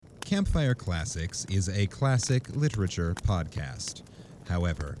Campfire Classics is a classic literature podcast.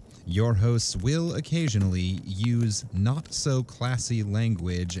 However, your hosts will occasionally use not-so-classy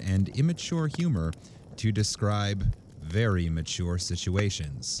language and immature humor to describe very mature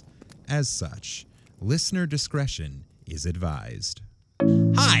situations. As such, listener discretion is advised.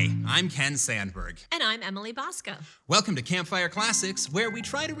 Hi, I'm Ken Sandberg. And I'm Emily Bosco. Welcome to Campfire Classics, where we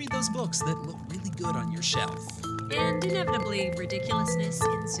try to read those books that look really good on your shelf. And inevitably, ridiculousness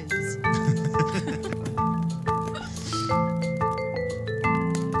ensues.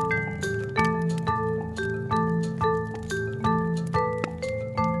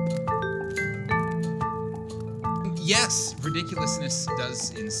 Yes, ridiculousness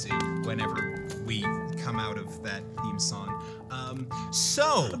does ensue whenever we come out of that theme song.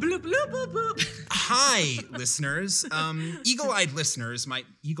 Bloop, bloop, bloop, bloop. Hi, listeners. Eagle-eyed listeners,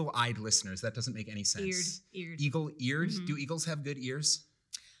 eagle-eyed listeners, that doesn't make any sense. Eared. Eagle-eared? Mm-hmm. Do eagles have good ears?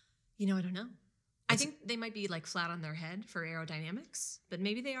 You know, I don't know. I think they might be like flat on their head for aerodynamics, but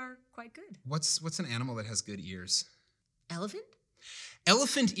maybe they are quite good. What's an animal that has good ears? Elephant?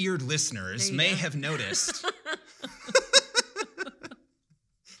 Elephant-eared listeners may have noticed.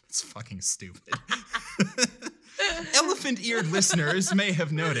 It's fucking stupid. Elephant-eared listeners may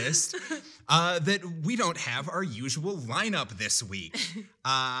have noticed that we don't have our usual lineup this week.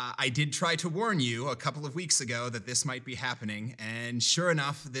 I did try to warn you a couple of weeks ago that this might be happening, and sure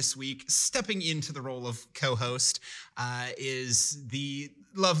enough, this week, stepping into the role of co-host is the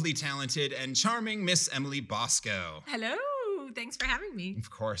lovely, talented, and charming Miss Emily Bosco. Hello. Thanks for having me. Of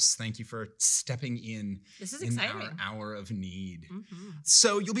course. Thank you for stepping in. This is in exciting. Our hour of need. Mm-hmm.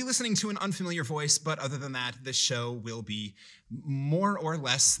 So you'll be listening to an unfamiliar voice, but other than that, this show will be more or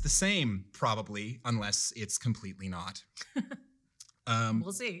less the same, probably, unless it's completely not.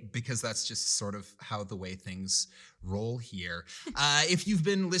 We'll see. Because that's just sort of how the way things roll here. If you've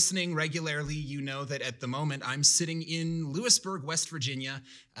been listening regularly, you know that at the moment I'm sitting in Lewisburg, West Virginia,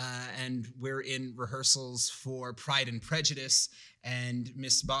 and we're in rehearsals for Pride and Prejudice, and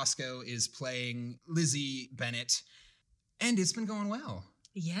Miss Bosco is playing Lizzie Bennet, and it's been going well.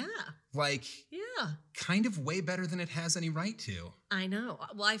 Yeah. Yeah. Kind of way better than it has any right to. I know.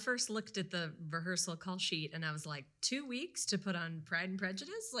 Well, I first looked at the rehearsal call sheet and I was like, 2 weeks to put on Pride and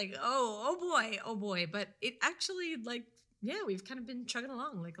Prejudice? Like, oh boy. But it actually, we've kind of been chugging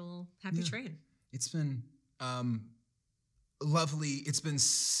along like a little happy train. It's been lovely. It's been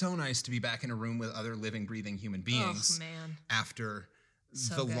so nice to be back in a room with other living, breathing human beings. Oh, man. After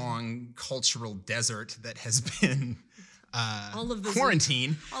so the good. long cultural desert that has been all of the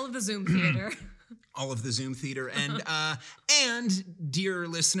quarantine. All of the Zoom theater. All of the Zoom theater. And dear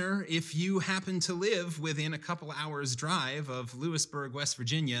listener, if you happen to live within a couple hours drive of Lewisburg, West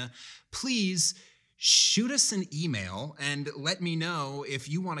Virginia, please shoot us an email and let me know if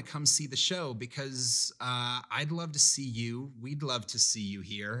you want to come see the show, because I'd love to see you. We'd love to see you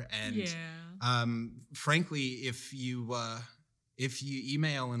here. And frankly, if you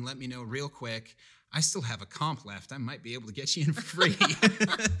email and let me know real quick, I still have a comp left. I might be able to get you in for free.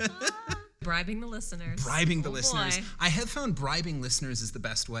 Bribing the listeners. Bribing the listeners. Boy. I have found bribing listeners is the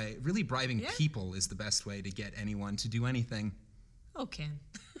best way. Really, bribing people is the best way to get anyone to do anything. Oh, Ken.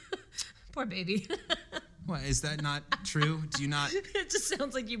 Poor baby. What, is that not true? Do you not? It just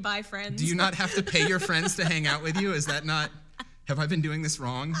sounds like you buy friends. Do you not have to pay your friends to hang out with you? Is that not? Have I been doing this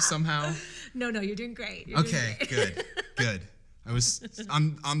wrong somehow? No, you're doing great. Okay, good. I was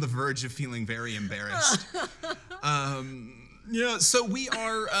on the verge of feeling very embarrassed. So we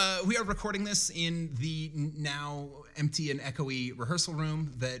are recording this in the now empty and echoey rehearsal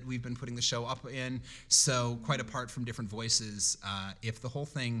room that we've been putting the show up in. So quite apart from different voices, if the whole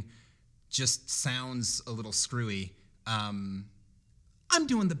thing just sounds a little screwy, I'm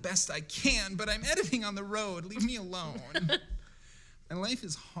doing the best I can, but I'm editing on the road. Leave me alone. My life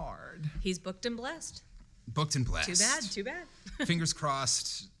is hard. He's booked and blessed. Booked and blessed. Too bad. Fingers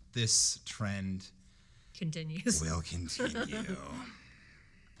crossed this trend continues. Will continue.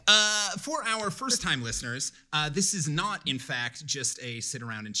 For our first-time listeners, this is not, in fact, just a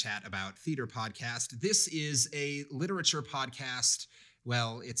sit-around and chat about theater podcast. This is a literature podcast.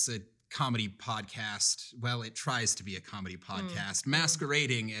 Well, it's a comedy podcast. Well, it tries to be a comedy podcast,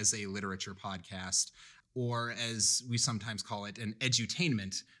 masquerading as a literature podcast, or as we sometimes call it, an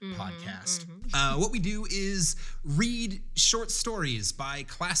edutainment podcast. What we do is read short stories by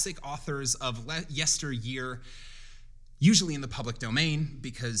classic authors of yesteryear, usually in the public domain,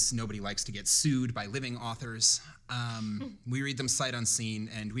 because nobody likes to get sued by living authors. We read them sight unseen,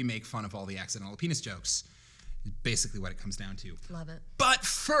 and we make fun of all the accidental penis jokes. Basically what it comes down to. Love it. But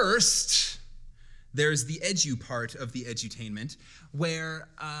first, there's the edu part of the edutainment where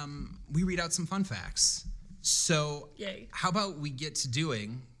we read out some fun facts. So Yay. how about we get to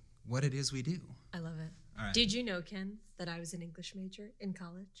doing what it is we do? I love it. All right. Did you know, Ken, that I was an English major in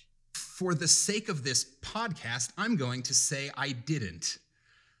college? For the sake of this podcast, I'm going to say I didn't.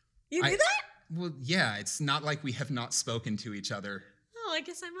 You knew that? Well, yeah, it's not like we have not spoken to each other. Oh, I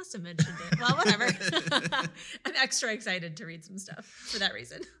guess I must have mentioned it. Well, whatever. I'm extra excited to read some stuff for that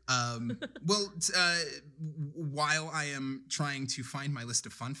reason. While I am trying to find my list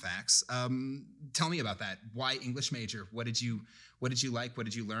of fun facts, tell me about that. Why English major? What did you like? What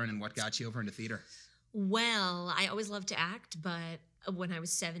did you learn? And what got you over into theater? Well, I always loved to act, but when I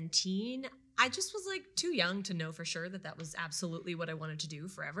was 17, I just was like too young to know for sure that was absolutely what I wanted to do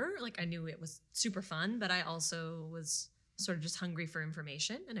forever. Like I knew it was super fun, but I also was sort of just hungry for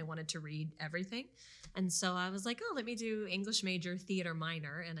information and I wanted to read everything. And so I was like, oh, let me do English major, theater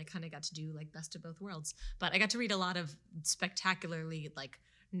minor. And I kind of got to do like best of both worlds. But I got to read a lot of spectacularly like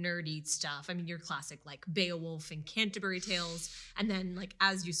nerdy stuff. I mean, your classic like Beowulf and Canterbury Tales. And then like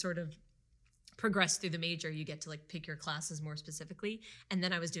as you sort of progress through the major, you get to like pick your classes more specifically. And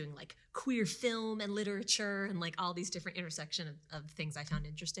then I was doing like queer film and literature and like all these different intersection of things I found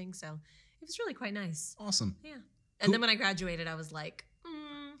interesting. So it was really quite nice. Awesome. Yeah. And then when I graduated, I was like,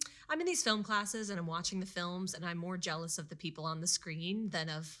 I'm in these film classes and I'm watching the films and I'm more jealous of the people on the screen than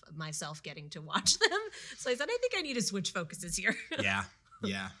of myself getting to watch them. So I said, I think I need to switch focuses here. Yeah,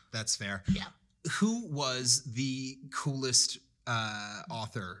 that's fair. Yeah. Who was the coolest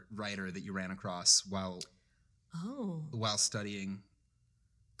author, writer that you ran across while studying?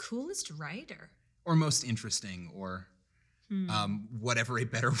 Coolest writer? Or most interesting, or whatever a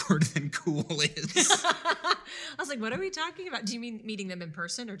better word than cool is. I was like, what are we talking about? Do you mean meeting them in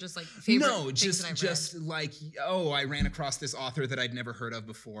person or just like favorite things that I've read? Like, oh, I ran across this author that I'd never heard of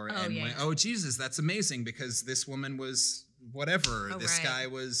before went, oh, Jesus, that's amazing because this woman was whatever. This guy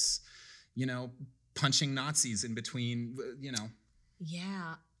was, punching Nazis in between,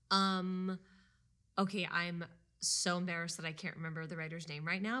 Yeah. Okay, I'm so embarrassed that I can't remember the writer's name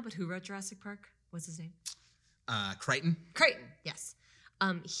right now, but who wrote Jurassic Park? What's his name? Crichton. Crichton, yes.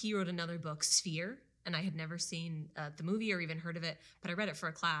 He wrote another book, Sphere, and I had never seen the movie or even heard of it, but I read it for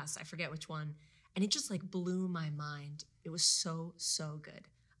a class. I forget which one. And it just like blew my mind. It was so, so good.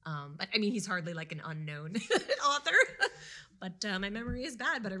 But I mean, he's hardly like an unknown author, but my memory is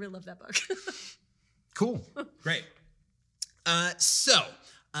bad, but I really love that book. Cool. Great. So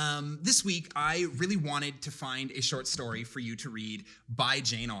this week, I really wanted to find a short story for you to read by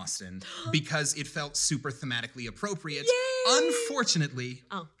Jane Austen because it felt super thematically appropriate. Yay! Unfortunately,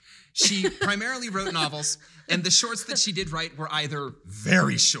 she primarily wrote novels, and the shorts that she did write were either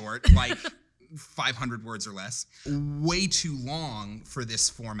very short, like 500 words or less, way too long for this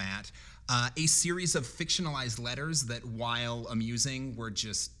format, a series of fictionalized letters that, while amusing, were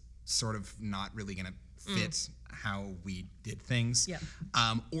just sort of not really going to fit how we did things,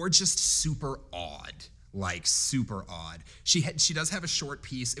 or just super odd, like super odd. She does have a short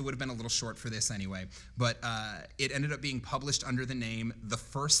piece. It would have been a little short for this anyway, but it ended up being published under the name The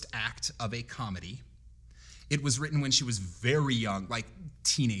First Act of a Comedy. It was written when she was very young, like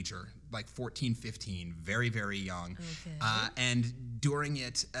teenager, like 14, 15, very, very young. Okay. And during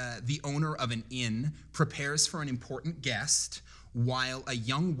it, the owner of an inn prepares for an important guest while a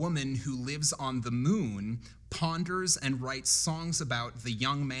young woman who lives on the moon ponders and writes songs about the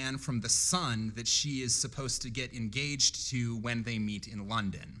young man from the sun that she is supposed to get engaged to when they meet in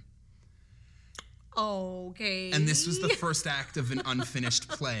London. Okay. And this was the first act of an unfinished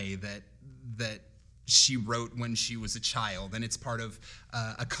play that she wrote when she was a child, and it's part of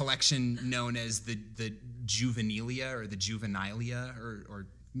a collection known as the Juvenilia or the Juvenilia or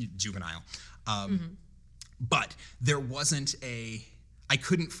Juvenile. But there wasn't I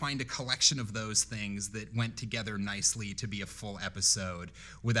couldn't find a collection of those things that went together nicely to be a full episode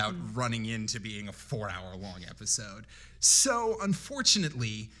without running into being a 4-hour long episode. So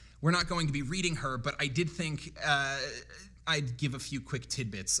unfortunately, we're not going to be reading her, but I did think I'd give a few quick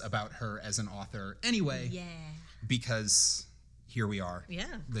tidbits about her as an author anyway. Yeah. Because here we are,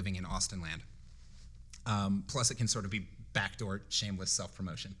 living in Austen land. Plus it can sort of be backdoor, shameless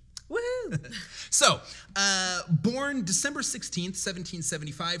self-promotion. Woo! So, born December 16th,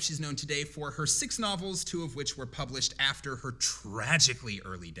 1775, she's known today for her 6 novels, 2 of which were published after her tragically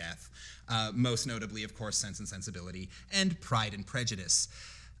early death. Most notably, of course, Sense and Sensibility and Pride and Prejudice.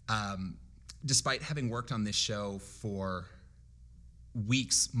 Despite having worked on this show for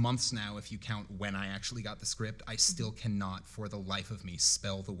weeks, months now, if you count when I actually got the script, I still cannot, for the life of me,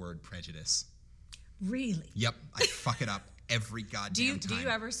 spell the word prejudice. Really? Yep, I fuck it up every goddamn time. Do you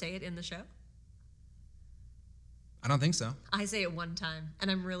ever say it in the show? I don't think so. I say it one time,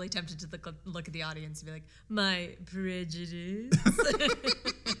 and I'm really tempted to look at the audience and be like, my prejudice.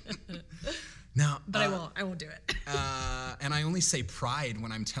 No. But I won't. I won't do it. And I only say pride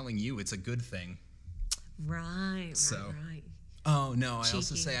when I'm telling you it's a good thing. Right. Oh, no. I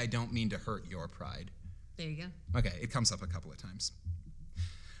also Cheeky. say I don't mean to hurt your pride. There you go. Okay, it comes up a couple of times.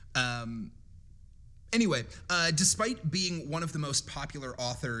 Anyway, despite being one of the most popular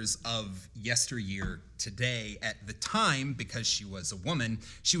authors of yesteryear today, at the time, because she was a woman,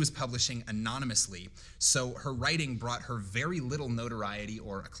 she was publishing anonymously, so her writing brought her very little notoriety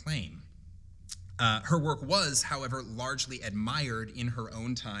or acclaim. Her work was, however, largely admired in her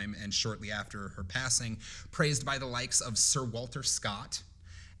own time and shortly after her passing, praised by the likes of Sir Walter Scott,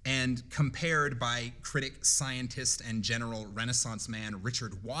 and compared by critic, scientist, and general Renaissance man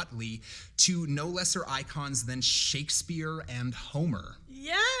Richard Whatley to no lesser icons than Shakespeare and Homer.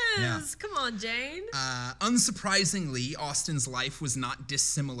 Yes! Come on, Jane. Unsurprisingly, Austen's life was not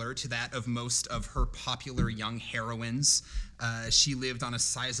dissimilar to that of most of her popular young heroines. She lived on a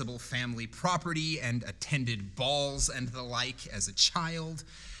sizable family property and attended balls and the like as a child.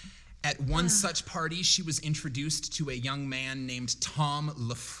 At one such party, she was introduced to a young man named Tom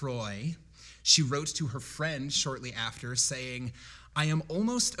Lefroy. She wrote to her friend shortly after saying, "I am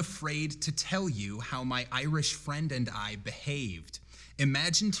almost afraid to tell you how my Irish friend and I behaved.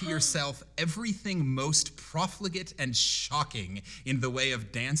 Imagine to yourself everything most profligate and shocking in the way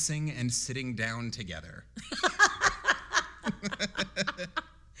of dancing and sitting down together."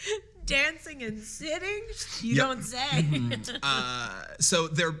 Dancing and sitting? You don't say. So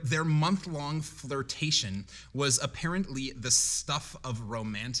their month-long flirtation was apparently the stuff of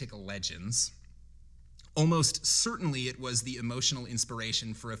romantic legends. Almost certainly it was the emotional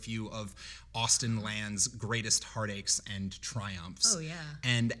inspiration for a few of Austen Land's greatest heartaches and triumphs. Oh, yeah.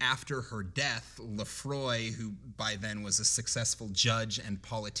 And after her death, Lefroy, who by then was a successful judge and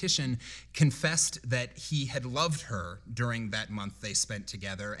politician, confessed that he had loved her during that month they spent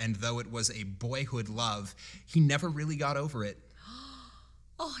together, and though it was a boyhood love, he never really got over it.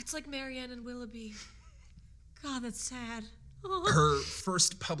 Oh, it's like Marianne and Willoughby. God, that's sad. Her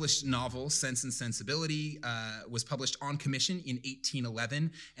first published novel, Sense and Sensibility, was published on commission in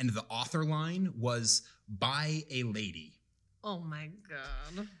 1811, and the author line was "by a lady." Oh my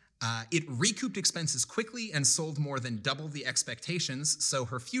God. It recouped expenses quickly and sold more than double the expectations, so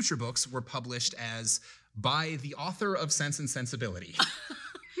her future books were published as "by the author of Sense and Sensibility."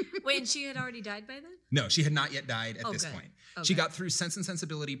 Wait, and she had already died by then? No, she had not yet died at this good. point. Okay. She got through Sense and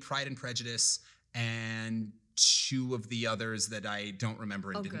Sensibility, Pride and Prejudice, and two of the others that I don't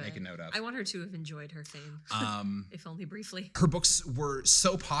remember and didn't make a note of. I want her to have enjoyed her fame, if only briefly. Her books were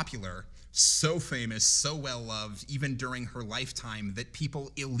so popular, so famous, so well-loved, even during her lifetime, that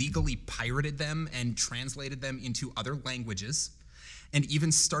people illegally pirated them and translated them into other languages, and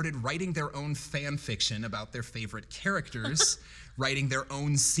even started writing their own fan fiction about their favorite characters, writing their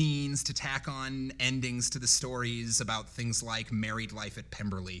own scenes to tack on endings to the stories about things like married life at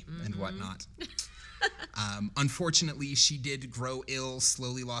Pemberley and whatnot. Unfortunately, she did grow ill,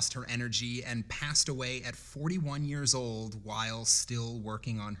 slowly lost her energy, and passed away at 41 years old while still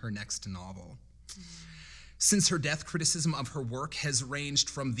working on her next novel. Since her death, criticism of her work has ranged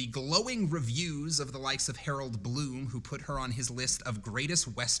from the glowing reviews of the likes of Harold Bloom, who put her on his list of greatest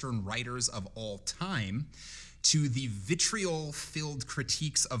Western writers of all time, to the vitriol-filled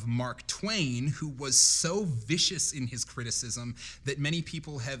critiques of Mark Twain, who was so vicious in his criticism that many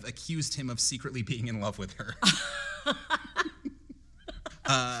people have accused him of secretly being in love with her.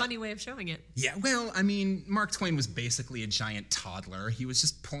 Funny way of showing it. Yeah, well, I mean, Mark Twain was basically a giant toddler. He was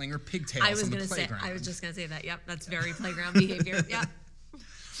just pulling her pigtails on the playground. I was just going to say that. Yep, that's very playground behavior. Yep.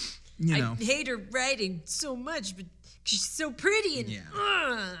 You know. I hate her writing so much, but she's so pretty and...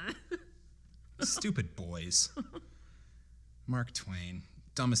 Yeah. Stupid boys. Mark Twain,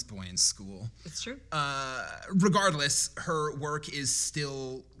 dumbest boy in school. It's true. Regardless, her work is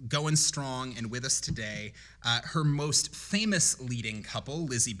still going strong and with us today. Her most famous leading couple,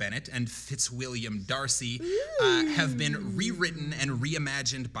 Lizzie Bennet and Fitzwilliam Darcy, have been rewritten and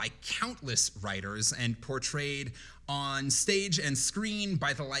reimagined by countless writers and portrayed on stage and screen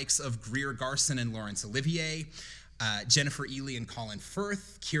by the likes of Greer Garson and Laurence Olivier, Jennifer Ely and Colin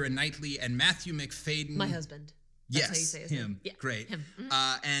Firth, Keira Knightley and Matthew McFadden. My husband. That's how you say his him. name. Yeah, great. him.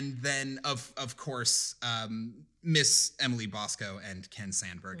 Mm-hmm. And then, of course, Miss Emily Bosco and Ken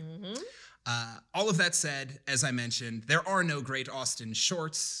Sandberg. Mm-hmm. All of that said, as I mentioned, there are no great Austen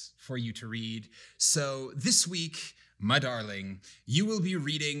shorts for you to read. So this week, my darling, you will be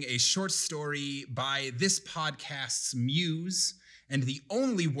reading a short story by this podcast's muse and the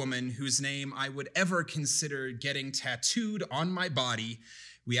only woman whose name I would ever consider getting tattooed on my body.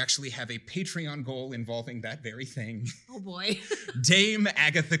 We actually have a Patreon goal involving that very thing. Oh boy. Dame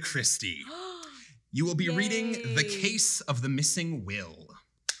Agatha Christie. You will be reading The Yay. Case of the Missing Will.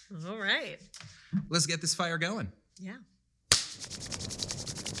 All right. Let's get this fire going. Yeah.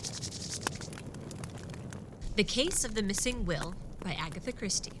 The Case of the Missing Will by Agatha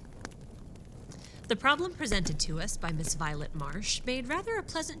Christie. The problem presented to us by Miss Violet Marsh made rather a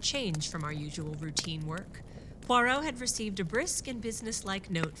pleasant change from our usual routine work. Poirot had received a brisk and businesslike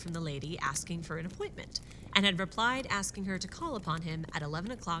note from the lady asking for an appointment, and had replied asking her to call upon him at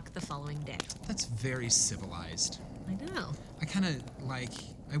 11 o'clock the following day. That's very civilized. I know.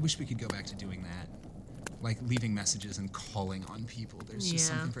 I wish we could go back to doing that. Like leaving messages and calling on people. There's just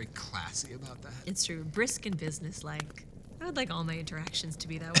Yeah. something very classy about that. It's true. Brisk and businesslike. I would like all my interactions to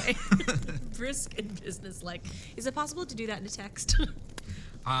be that way. Brisk and businesslike. Is it possible to do that in a text?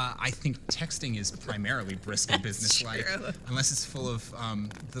 I think texting is primarily brisk and businesslike, true. unless it's full of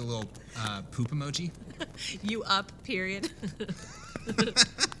the little poop emoji. You up, period.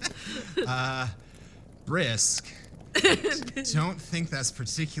 Brisk. Don't think that's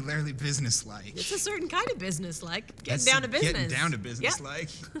particularly businesslike. It's a certain kind of businesslike. Getting That's down to business. Getting down to Yep. businesslike.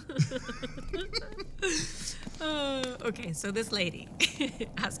 Okay, so this lady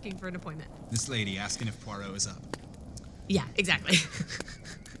asking for an appointment. This lady asking if Poirot is up. Yeah, exactly.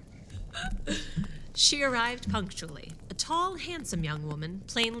 She arrived punctually, a tall, handsome young woman,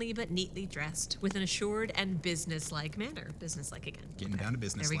 plainly but neatly dressed, with an assured and businesslike manner. Businesslike again. Getting Okay, down to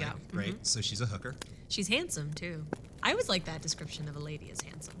business. There we go. Right? Mhm. So she's a hooker. She's handsome, too. I always like that description of a lady as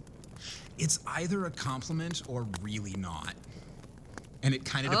handsome. It's either a compliment or really not. And it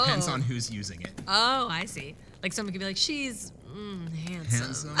kind of depends Oh. on who's using it. Oh, I see. Like someone could be like, she's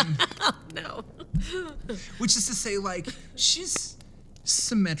handsome. Handsome. Oh, no. Which is to say, like, she's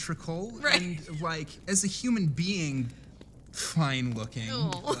symmetrical Right. and, like, as a human being, fine looking. Oh.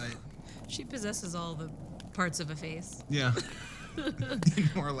 But, She possesses all the parts of a face. yeah. In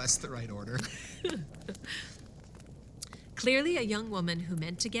more or less the right order. Clearly a young woman who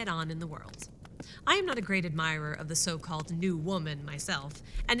meant to get on in the world. I am not a great admirer of the so-called new woman myself,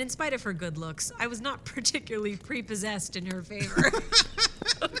 and in spite of her good looks, I was not particularly prepossessed in her favor.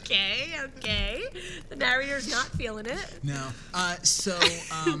 Okay. The narrator's not feeling it. No.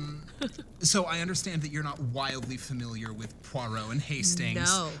 So I understand that you're not wildly familiar with Poirot and Hastings.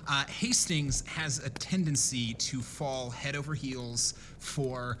 No. Hastings has a tendency to fall head over heels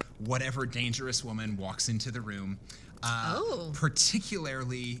for whatever dangerous woman walks into the room. Oh.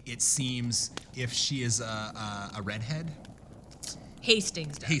 Particularly, it seems, if she is a redhead.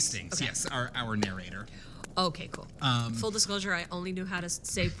 Hastings does. Hastings, Okay. yes, our narrator. Okay, cool. Full disclosure, I only knew how to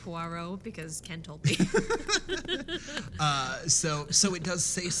say Poirot because Ken told me. So it does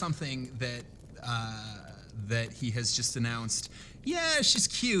say something that he has just announced. Yeah, she's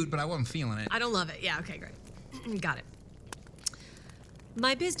cute, but I wasn't feeling it. I don't love it. Yeah, okay, great. Got it.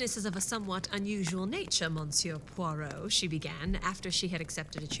 My business is of a somewhat unusual nature, Monsieur Poirot, she began after she had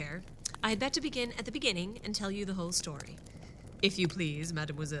accepted a chair. I had better begin at the beginning and tell you the whole story. If you please,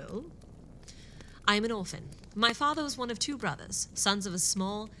 mademoiselle. I am an orphan. My father was one of two brothers, sons of a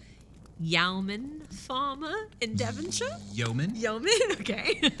small yeoman farmer in Devonshire. Yeoman? Yeoman?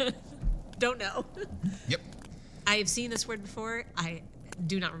 Okay. Don't know. Yep. I have seen this word before. I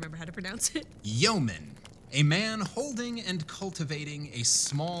do not remember how to pronounce it. Yeoman. A man holding and cultivating a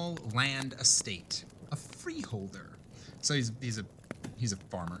small land estate. A freeholder. So he's a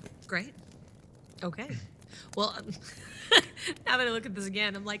farmer. Great. Okay. Well, now that I look at this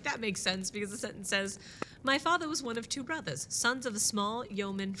again, I'm like, that makes sense because the sentence says, my father was one of two brothers, sons of a small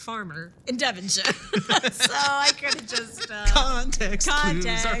yeoman farmer in Devonshire. So I could have just... Context clues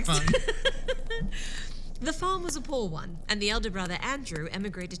are Context. fun. The farm was a poor one, and the elder brother Andrew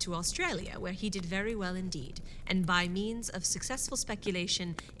emigrated to Australia, where he did very well indeed, and by means of successful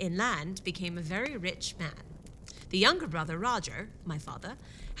speculation in land became a very rich man. The younger brother, Roger, my father,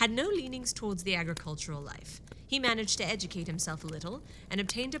 had no leanings towards the agricultural life. He managed to educate himself a little and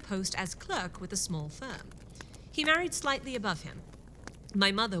obtained a post as clerk with a small firm. He married slightly above him.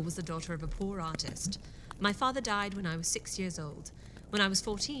 My mother was the daughter of a poor artist. My father died when I was 6 years old. When I was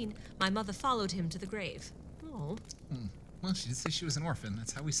 14, my mother followed him to the grave. Oh, Well, she did say she was an orphan.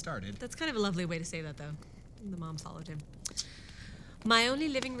 That's how we started. that's kind of a lovely way to say that, though. The mom followed him. My only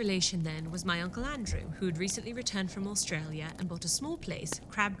living relation then was my Uncle Andrew, who had recently returned from Australia and bought a small place,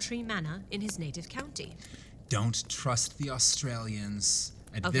 Crabtree Manor, in his native county. Don't trust the Australians.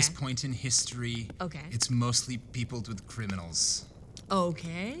 At this Okay. point in history, Okay. it's mostly peopled with criminals,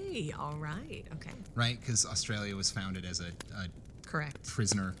 Okay, all right, okay. right? Because Australia was founded as a Correct.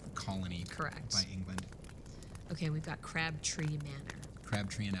 prisoner colony Correct. by England. Okay, we've got Crabtree Manor.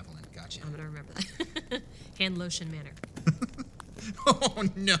 Crabtree and Evelyn, gotcha. I'm going to remember that. Hand Lotion Manor. Oh,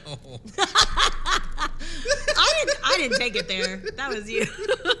 no. I didn't take it there. That was you.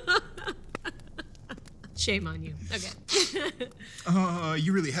 Shame on you. Okay. Oh,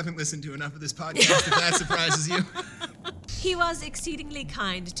 you really haven't listened to enough of this podcast if that surprises you. He was exceedingly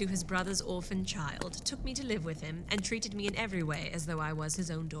kind to his brother's orphan child, took me to live with him, and treated me in every way as though I was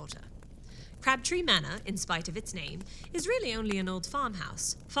his own daughter. Crabtree Manor, in spite of its name, is really only an old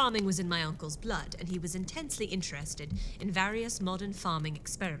farmhouse. Farming was in my uncle's blood, and he was intensely interested in various modern farming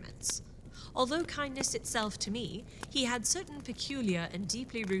experiments. Although kindness itself to me, he had certain peculiar and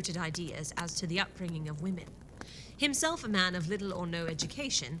deeply rooted ideas as to the upbringing of women. Himself a man of little or no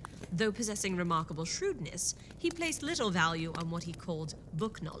education, though possessing remarkable shrewdness, he placed little value on what he called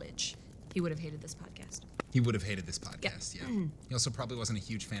book knowledge. He would have hated this podcast. He would have hated this podcast, yeah. He also probably wasn't a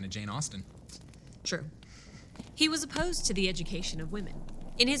huge fan of Jane Austen. True. He was opposed to the education of women.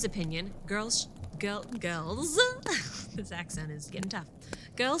 In his opinion, girls, this accent is getting tough.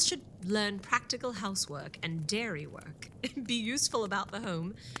 Girls should learn practical housework and dairy work, be useful about the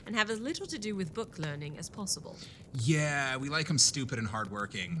home, and have as little to do with book learning as possible. Yeah, we like him stupid and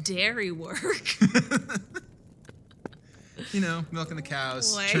hardworking. Dairy work. You know, milking the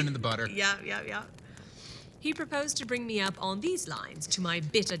cows, Boy. churning the butter. Yeah. He proposed to bring me up on these lines, to my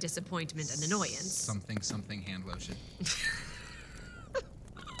bitter disappointment and annoyance. Something hand lotion.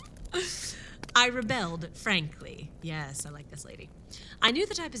 I rebelled, frankly. Yes, I like this lady. I knew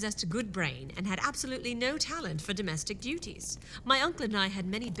that I possessed a good brain and had absolutely no talent for domestic duties. My uncle and I had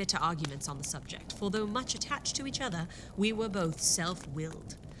many bitter arguments on the subject, for though much attached to each other, we were both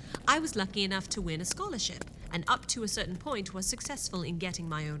self-willed. I was lucky enough to win a scholarship, and up to a certain point was successful in getting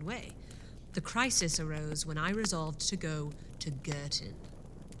my own way. The crisis arose when I resolved to go to Girton.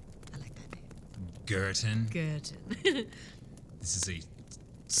 I like that name. Girton. Girton. This is a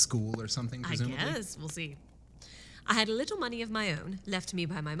school or something, I presumably? guess. We'll see. I had a little money of my own, left to me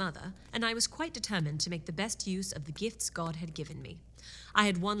by my mother, and I was quite determined to make the best use of the gifts God had given me. I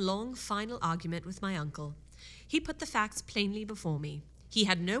had one long, final argument with my uncle. He put the facts plainly before me. He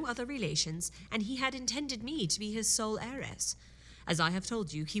had no other relations, and he had intended me to be his sole heiress. As I have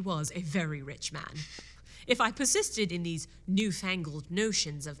told you, he was a very rich man. If I persisted in these newfangled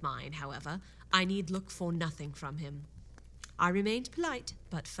notions of mine, however, I need look for nothing from him. I remained polite,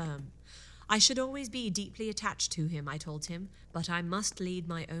 but firm. I should always be deeply attached to him, I told him, but I must lead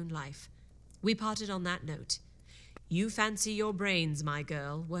my own life. We parted on that note. You fancy your brains, my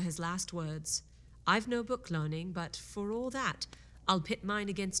girl, were his last words. I've no book learning, but for all that, I'll pit mine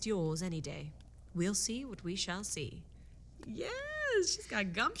against yours any day. We'll see what we shall see. Yes, she's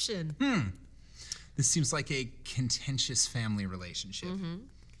got gumption. This seems like a contentious family relationship.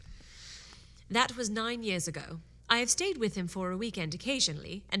 That was 9 years ago. I have stayed with him for a weekend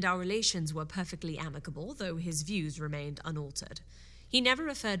occasionally, and our relations were perfectly amicable, though his views remained unaltered. He never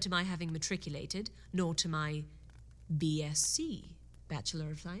referred to my having matriculated, nor to my BSc,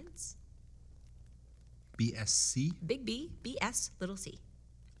 Bachelor of Science. BSc? Big B, BS, little c.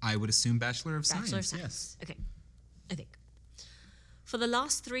 I would assume Bachelor of Bachelor of Science, Science. Okay, I think. For the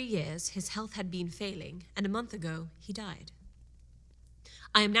last 3 years, his health had been failing, and a month ago, he died.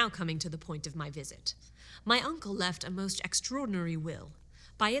 I am now coming to the point of my visit. My uncle left a most extraordinary will.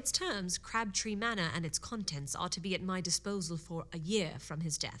 By its terms, Crabtree Manor and its contents are to be at my disposal for a year from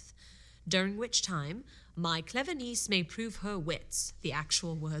his death, during which time my clever niece may prove her wits, the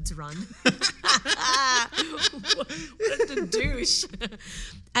actual words run. What a douche.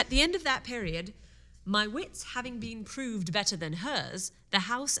 At the end of that period, my wits having been proved better than hers, the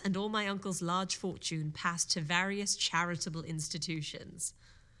house and all my uncle's large fortune passed to various charitable institutions.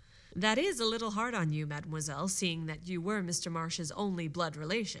 That is a little hard on you, mademoiselle, seeing that you were Mr. Marsh's only blood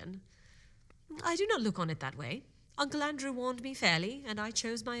relation. I do not look on it that way. Uncle Andrew warned me fairly, and I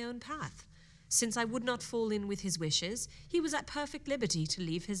chose my own path. Since I would not fall in with his wishes, he was at perfect liberty to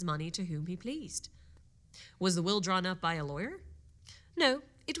leave his money to whom he pleased. Was the will drawn up by a lawyer? No,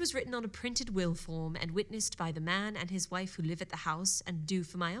 it was written on a printed will form and witnessed by the man and his wife who live at the house and do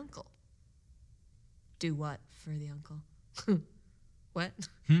for my uncle. Do what for the uncle? What?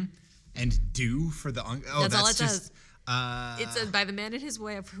 And do for the uncle? Oh, That's all it just, says. It says by the man and his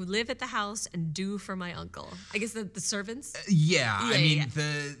wife who live at the house and do for my uncle. I guess the servants? Yeah, I mean yeah.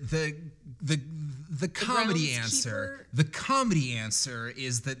 the comedy groundskeeper? answer. The comedy answer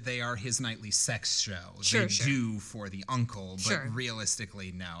is that they are his nightly sex show. Sure, they sure. do for the uncle, but Sure.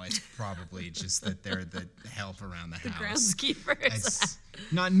 realistically, no. It's probably just that they're the help around the The house. groundskeepers. It's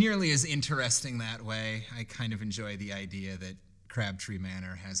not nearly as interesting that way. I kind of enjoy the idea that Crabtree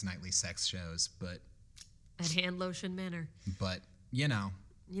Manor has nightly sex shows, but At Hand Lotion Manor. you know.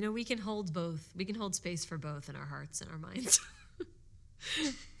 You know, we can hold both. We can hold space for both in our hearts and our minds.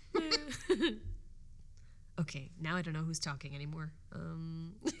 Okay, now I don't know who's talking anymore.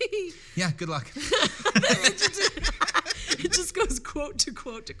 Yeah, good luck. It just goes quote to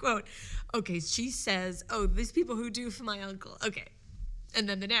quote to quote. Okay, she says, "Oh, these people who do for my uncle." Okay. And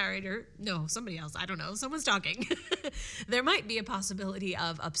then the narrator, no, somebody else, I don't know, someone's talking. There might be a possibility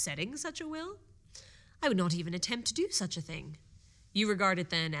of upsetting such a will. I would not even attempt to do such a thing. You regard it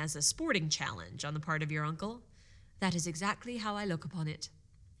then as a sporting challenge on the part of your uncle? That is exactly how I look upon it.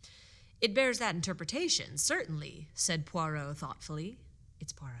 It bears that interpretation, certainly, said Poirot thoughtfully.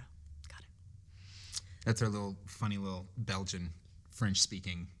 It's Poirot. Got it. That's our funny little Belgian,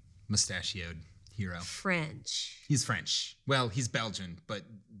 French-speaking, mustachioed hero. French. He's French. Well, he's Belgian, but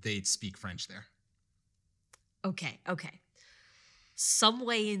they speak French there. Okay.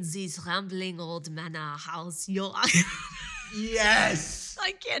 Somewhere in this rambling old manor house, your... Yes!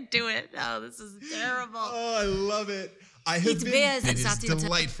 I can't do it. No, this is terrible. Oh, I love it. It bears It is that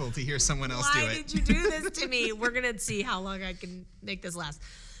delightful to hear someone else do Why it. did you do this to me? We're going to see how long I can make this last.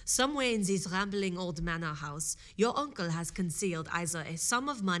 Somewhere in this rambling old manor house, your uncle has concealed either a sum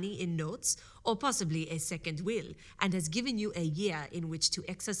of money in notes or possibly a second will, and has given you a year in which to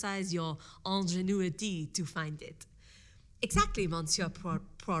exercise your ingenuity to find it. Exactly, Monsieur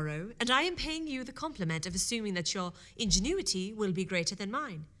Poirot, and I am paying you the compliment of assuming that your ingenuity will be greater than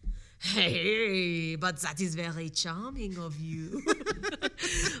mine. Hey, but that is very charming of you.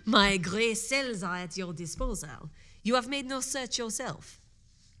 My grey cells are at your disposal. You have made no search yourself.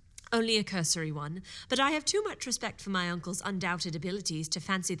 Only a cursory one, but I have too much respect for my uncle's undoubted abilities to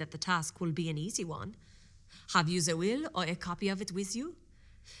fancy that the task will be an easy one. Have you the will or a copy of it with you?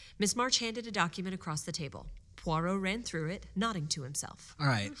 Miss March handed a document across the table. Poirot ran through it, nodding to himself. All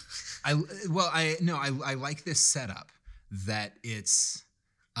right. I like this setup that it's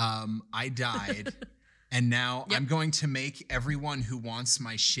I died and now I'm going to make everyone who wants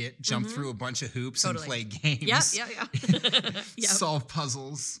my shit jump through a bunch of hoops and play games. Yep. Solve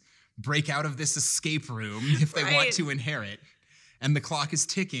puzzles, break out of this escape room if they want to inherit. And the clock is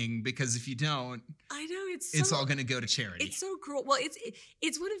ticking because if you don't, I know it's all going to go to charity. It's so cruel. Well,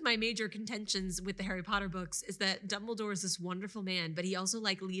 it's one of my major contentions with the Harry Potter books is that Dumbledore is this wonderful man, but he also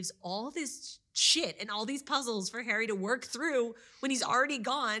leaves all this shit and all these puzzles for Harry to work through when he's already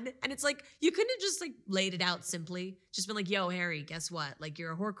gone. And it's you couldn't have just laid it out simply. Just been yo, Harry, guess what?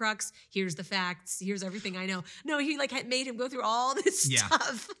 You're a Horcrux. Here's the facts. Here's everything I know. No, he made him go through all this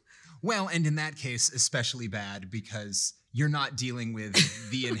stuff. Well, and in that case, especially bad because you're not dealing with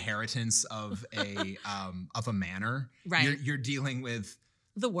the inheritance of a manor. Right. You're dealing with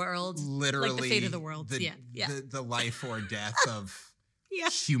the world. Literally the fate of the world. The life or death of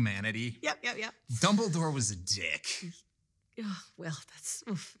humanity. Yep. Dumbledore was a dick. Well,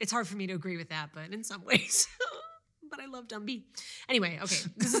 it's hard for me to agree with that, but in some ways. But I love Dumby. Anyway, okay,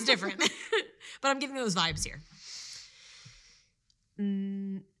 this is different. But I'm getting those vibes here.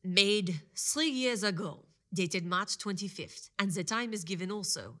 Made 3 years ago, dated March 25th, and the time is given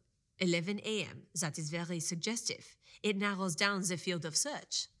also, 11 a.m. That is very suggestive. It narrows down the field of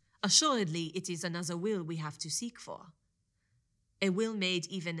search. Assuredly, it is another will we have to seek for. A will made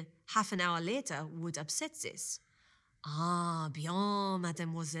even half an hour later would upset this. Ah, bien,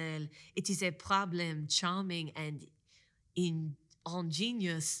 mademoiselle. It is a problem charming and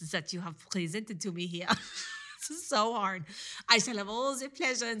ingenious that you have presented to me here. This is so hard. I shall have all the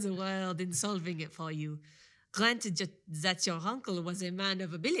pleasure in the world in solving it for you. Granted that your uncle was a man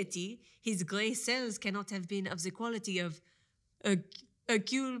of ability, his grey cells cannot have been of the quality of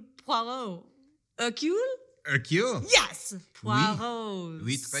Hercule Poirot. Hercule? Hercule? Yes! Poirot.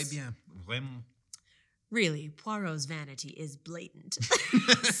 Oui, très bien. Vraiment. Really, Poirot's vanity is blatant,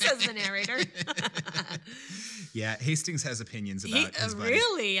 says the narrator. Yeah, Hastings has opinions about his buddy.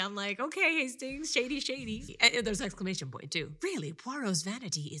 Really? I'm okay, Hastings, shady. And there's an exclamation point, too. Really, Poirot's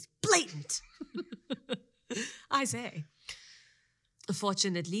vanity is blatant. I say.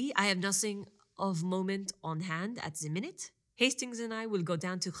 Fortunately, I have nothing of moment on hand at the minute. Hastings and I will go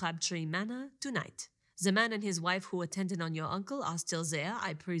down to Crabtree Manor tonight. The man and his wife who attended on your uncle are still there,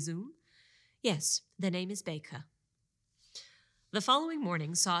 I presume. Yes, the name is Baker. The following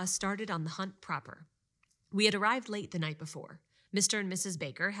morning saw us started on the hunt proper. We had arrived late the night before. Mr. and Mrs.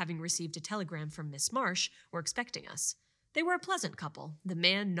 Baker, having received a telegram from Miss Marsh, were expecting us. They were a pleasant couple, the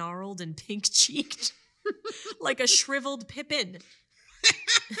man gnarled and pink-cheeked, like a shriveled Pippin.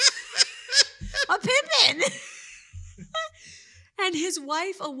 A Pippin! And his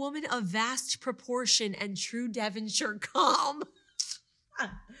wife, a woman of vast proportion and true Devonshire calm.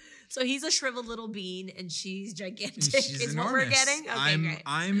 So he's a shriveled little bean, and she's gigantic. She's is enormous. what we're getting. Okay, great.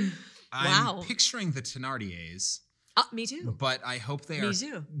 I'm Wow. picturing the Thenardiers, Me too. but I hope they Me are.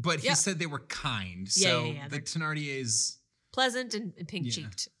 too. But he Yeah. said they were kind. Yeah, So yeah, the Thenardiers. Pleasant and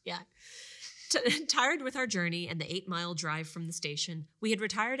pink-cheeked. Yeah. Tired with our journey and the 8-mile drive from the station, we had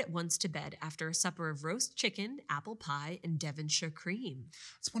retired at once to bed after a supper of roast chicken, apple pie, and Devonshire cream.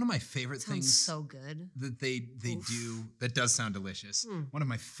 It's one of my favorite Sounds things so good. that they do. That does sound delicious. One of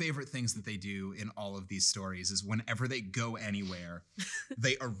my favorite things that they do in all of these stories is whenever they go anywhere,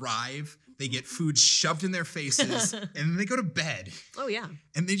 they arrive, they get food shoved in their faces, and then they go to bed Oh, yeah.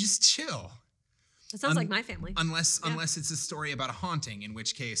 and they just chill. That sounds like my family. Unless it's a story about a haunting, in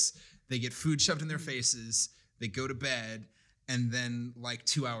which case they get food shoved in their faces, they go to bed, and then like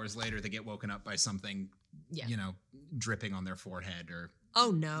 2 hours later they get woken up by something, dripping on their forehead or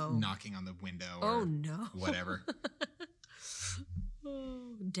Oh, no. knocking on the window or Oh, no. whatever.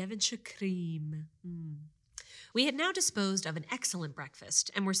 Oh, Devonshire cream. We had now disposed of an excellent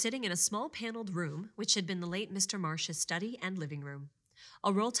breakfast and were sitting in a small paneled room, which had been the late Mr. Marsh's study and living room.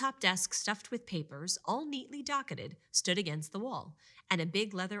 A roll-top desk stuffed with papers, all neatly docketed, stood against the wall, and a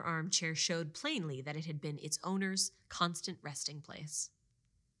big leather armchair showed plainly that it had been its owner's constant resting place.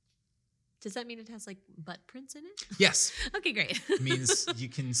 Does that mean it has, like, butt prints in it? Yes. Okay, great. Means you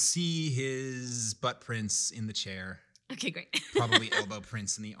can see his butt prints in the chair, Okay, great. probably elbow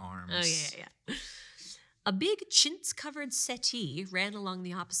prints in the arms. Oh, yeah. A big chintz-covered settee ran along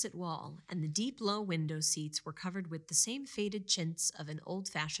the opposite wall, and the deep, low window seats were covered with the same faded chintz of an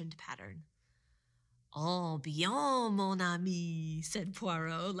old-fashioned pattern. "Oh, bien, mon ami," said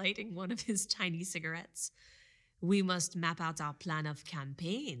Poirot, lighting one of his tiny cigarettes. "We must map out our plan of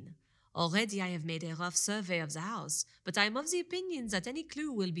campaign. Already I have made a rough survey of the house, but I am of the opinion that any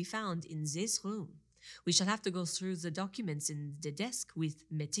clue will be found in this room. We shall have to go through the documents in the desk with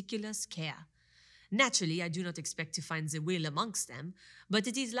meticulous care. Naturally, I do not expect to find the will amongst them, but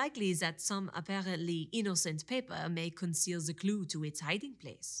it is likely that some apparently innocent paper may conceal the clue to its hiding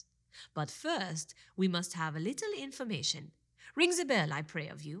place. But first, we must have a little information. Ring the bell, I pray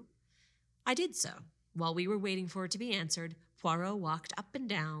of you." I did so. While we were waiting for it to be answered, Poirot walked up and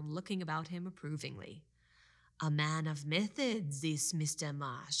down, looking about him approvingly. "A man of method, this Mr.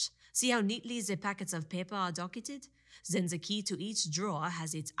 Marsh. See how neatly the packets of paper are docketed? Then the key to each drawer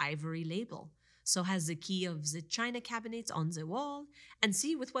has its ivory label. So has the key of the china cabinet on the wall, and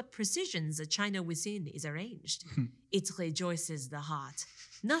see with what precision the china within is arranged. It rejoices the heart.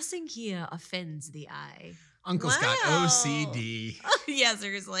 Nothing here offends the eye." Uncle's got Wow. OCD. Yeah,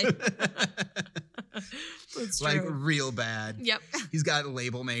 seriously. That's true. Like real bad. Yep. He's got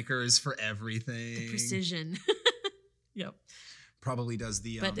label makers for everything. Precision. Yep. Probably does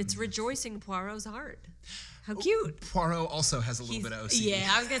the. But it's rejoicing Poirot's heart. How cute. Poirot also has a little bit of OCD. Yeah,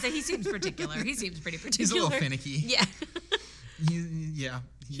 I was going to say he seems particular. He seems pretty particular. He's a little finicky. Yeah. He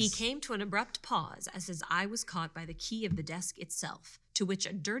he's- came to an abrupt pause as his eye was caught by the key of the desk itself, to which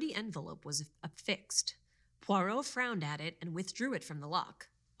a dirty envelope was affixed. Poirot frowned at it and withdrew it from the lock.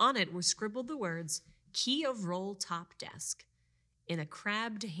 On it were scribbled the words, "Key of roll top desk," in a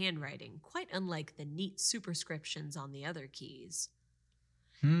crabbed handwriting, quite unlike the neat superscriptions on the other keys.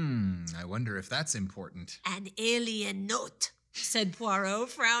 I wonder if that's important. "An alien note," said Poirot,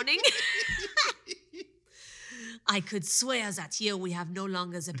 frowning. "I could swear that here we have no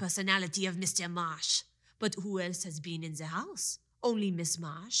longer the personality of Mr. Marsh. But who else has been in the house? Only Miss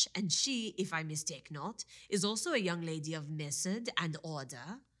Marsh, and she, if I mistake not, is also a young lady of method and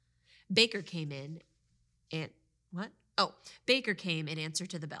order." Baker came in and... What? Oh, Baker came in answer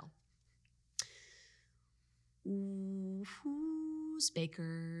to the bell. Who's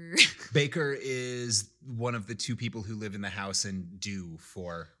Baker? Baker is one of the two people who live in the house and do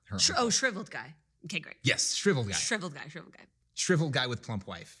for her. uncle. Shriveled guy. Okay, great. Yes, shriveled guy. Shriveled guy. Shriveled guy with plump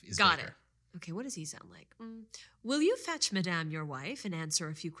wife is Got Baker. it. Okay, what does he sound like? "Will you fetch Madame your wife and answer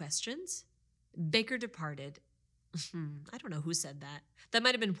a few questions?" Baker departed. I don't know who said that. That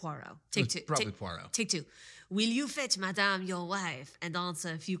might have been Poirot. Take two. Probably Poirot. Take two. "Will you fetch Madame your wife and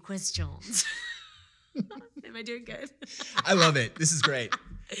answer a few questions?" Am I doing good? I love it. This is great.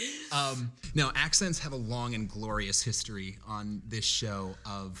 No, accents have a long and glorious history on this show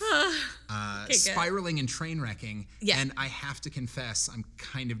of good. spiraling and train wrecking. Yeah. And I have to confess, I'm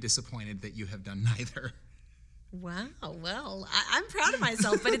kind of disappointed that you have done neither. Wow. Well, I'm proud of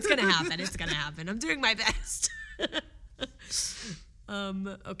myself, but it's going to happen. It's going to happen. I'm doing my best.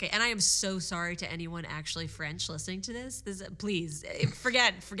 Okay, and I am so sorry to anyone actually French listening to this. Please,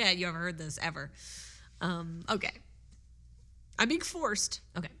 forget you ever heard this ever. Okay. I'm being forced.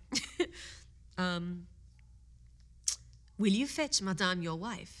 Okay. Will you fetch Madame your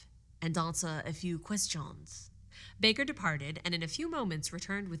wife and answer a few questions? Baker departed, and in a few moments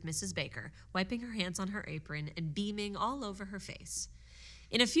returned with Mrs. Baker, wiping her hands on her apron and beaming all over her face.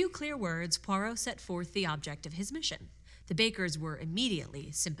 In a few clear words, Poirot set forth the object of his mission. The Bakers were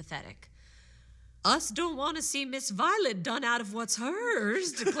immediately sympathetic. Us don't want to see Miss Violet done out of what's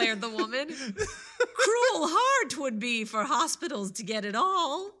hers, declared the woman. Cruel hard 'twould be for hospitals to get it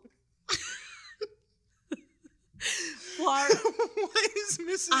all. Why is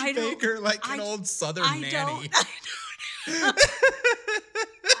Mrs. Baker like an old Southern nanny?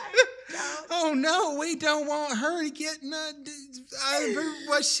 Oh no, we don't want her to get out of her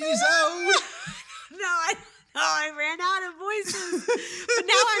what she's owed. I ran out of voices, but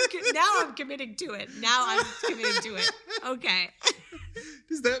now I'm committing to it. Okay.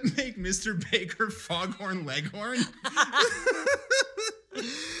 Does that make Mr. Baker Foghorn Leghorn?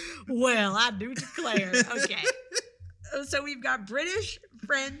 Well, I do declare. Okay. So we've got British,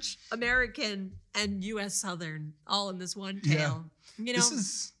 French, American, and U.S. Southern all in this one tale. Yeah. You know,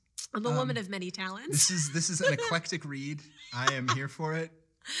 I'm a woman of many talents. This is an eclectic read. I am here for it.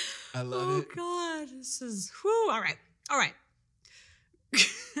 I love it. Oh God, this is whew. All right.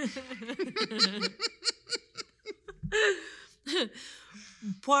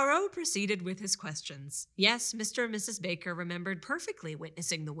 Poirot proceeded with his questions. Yes, Mr. and Mrs. Baker remembered perfectly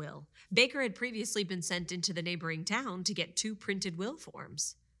witnessing the will. Baker had previously been sent into the neighboring town to get 2 printed will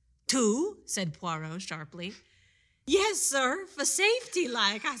forms. 2? Said Poirot sharply. Yes, sir, for safety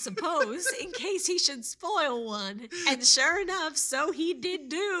like, I suppose, in case he should spoil one. And sure enough, so he did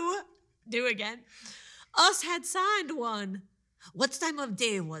do. Do again. Us had signed one. What time of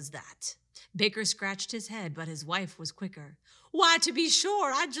day was that? Baker scratched his head, but his wife was quicker. Why, to be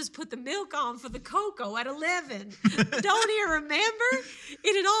sure, I just put the milk on for the cocoa at 11. Don't you remember?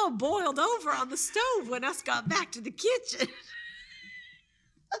 It had all boiled over on the stove when us got back to the kitchen.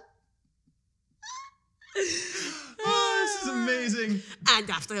 Oh, this is amazing. And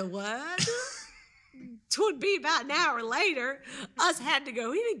afterward, 'twould be about an hour later, us had to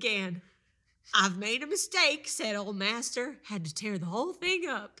go in again. I've made a mistake, said old master. Had to tear the whole thing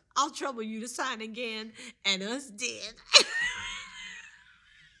up. I'll trouble you to sign again. And us did.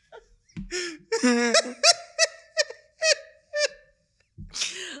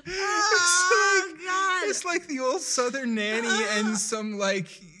 Oh, God. It's like the old Southern nanny and some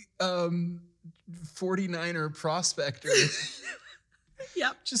 49er prospector.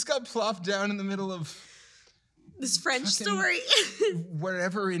 Yep. Just got plopped down in the middle of this French story.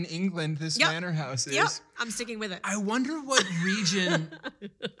 Wherever in England this manor house is. Yep, I'm sticking with it. I wonder what region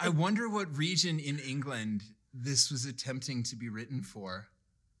in England this was attempting to be written for.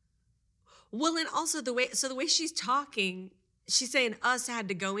 Well, and also the way she's talking, she's saying us had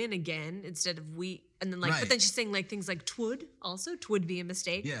to go in again instead of we, and then but then she's saying things like 'twould also, 'twould be a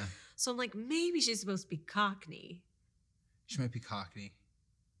mistake. Yeah. So I'm like, maybe she's supposed to be Cockney. She might be Cockney.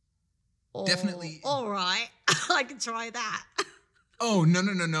 Oh, definitely. All right. I can try that. Oh,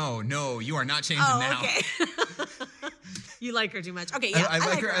 no. You are not changing now. Okay. You like her too much. Okay, yeah. I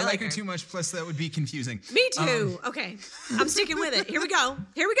like her too much, plus that would be confusing. Me too. Okay. I'm sticking with it. Here we go.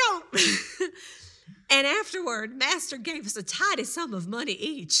 And afterward, master gave us a tidy sum of money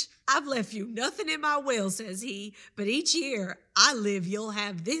each. I've left you nothing in my will, says he, but each year I live, you'll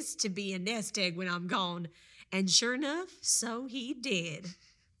have this to be a nest egg when I'm gone. And sure enough, so he did.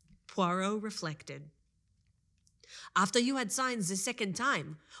 Poirot reflected. After you had signed the second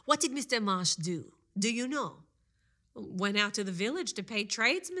time, what did Mr. Marsh do? Do you know? Went out to the village to pay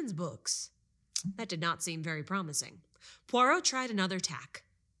tradesmen's books. That did not seem very promising. Poirot tried another tack.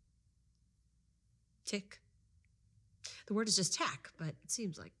 Tick. The word is just tack, but it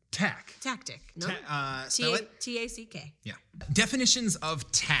seems like tack. Tactic. No? Spell it? T-A-C-K. Yeah. Definitions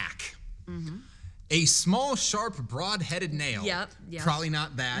of tack. Mm-hmm. A small, sharp, broad-headed nail. Yep. Probably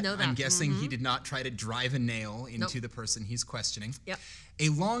not that. No, that. I'm guessing he did not try to drive a nail into the person he's questioning. Yep. A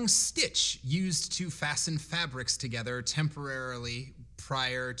long stitch used to fasten fabrics together temporarily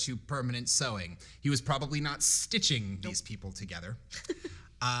prior to permanent sewing. He was probably not stitching these people together.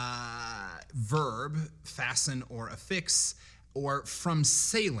 Verb, fasten or affix, or from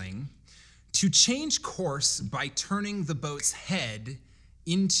sailing, to change course by turning the boat's head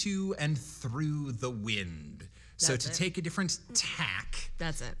into and through the wind. So to take a different tack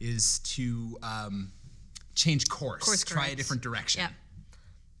is to change course try a different direction. Yep.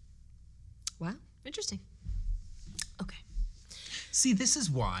 Wow, interesting. Okay. See, this is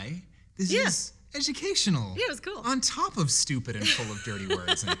why this is educational. Yeah, it was cool. On top of stupid and full of dirty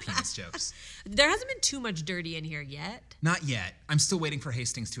words and penis jokes. There hasn't been too much dirty in here yet. Not yet. I'm still waiting for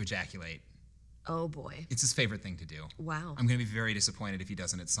Hastings to ejaculate. Oh boy. It's his favorite thing to do. Wow. I'm going to be very disappointed if he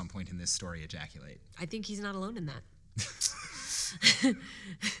doesn't at some point in this story ejaculate. I think he's not alone in that.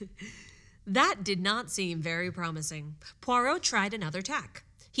 That did not seem very promising. Poirot tried another tack.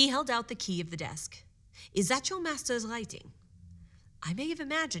 He held out the key of the desk. Is that your master's writing? I may have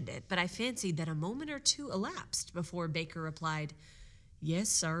imagined it, but I fancied that a moment or two elapsed before Baker replied, Yes,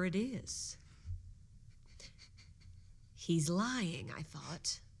 sir, it is. He's lying, I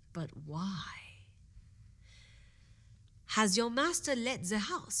thought, but why? Has your master let the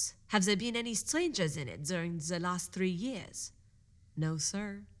house? Have there been any strangers in it during the last 3 years? No,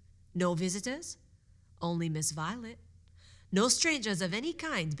 sir. No visitors? Only Miss Violet. No strangers of any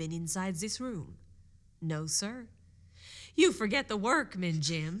kind been inside this room? No, sir. You forget the workmen,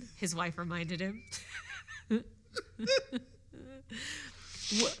 Jim, his wife reminded him.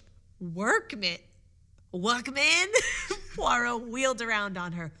 Workmen? Workmen? Poirot wheeled around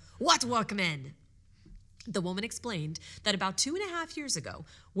on her. What workmen? The woman explained that about 2.5 years ago,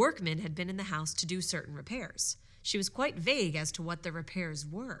 workmen had been in the house to do certain repairs. She was quite vague as to what the repairs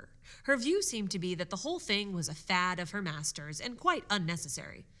were. Her view seemed to be that the whole thing was a fad of her master's and quite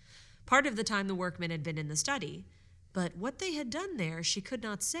unnecessary. Part of the time the workmen had been in the study, but what they had done there she could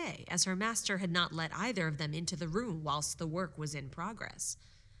not say, as her master had not let either of them into the room whilst the work was in progress.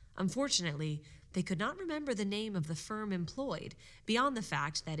 Unfortunately, they could not remember the name of the firm employed, beyond the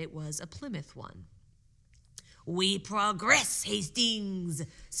fact that it was a Plymouth one. We progress, Hastings,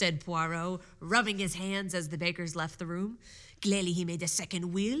 said Poirot, rubbing his hands as the Bakers left the room. Clearly he made a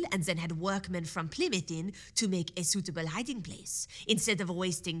second will and then had workmen from Plymouth in to make a suitable hiding place. Instead of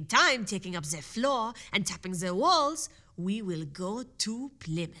wasting time taking up the floor and tapping the walls, we will go to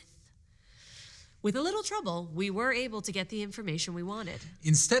Plymouth. With a little trouble, we were able to get the information we wanted.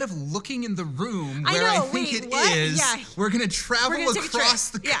 Instead of looking in the room I where know, I think wait, it what? is, Yeah. we're going to travel We're gonna take a trip. across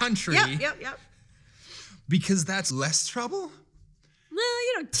the Yeah. country. Yep. Because that's less trouble?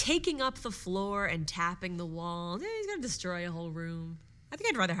 Well, taking up the floor and tapping the wall, he's going to destroy a whole room. I think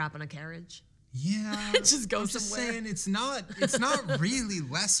I'd rather hop on a carriage. Yeah. Just go I'm just somewhere. saying it's not really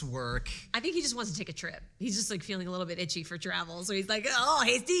less work. I think he just wants to take a trip. He's just feeling a little bit itchy for travel. So he's like, oh,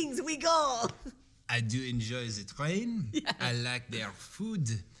 Hastings, we go. I do enjoy the train. Yeah. I like their food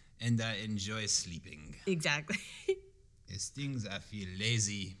and I enjoy sleeping. Exactly. Hastings, I feel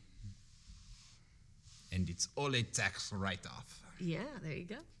lazy. And it's all a tax write-off. Yeah, there you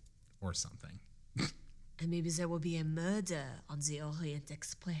go. Or something. And maybe there will be a murder on the Orient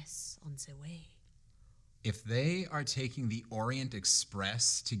Express on the way. If they are taking the Orient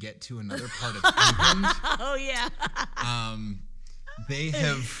Express to get to another part of England, Oh, yeah. they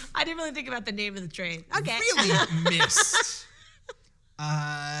have I didn't really think about the name of the train. Okay. really missed,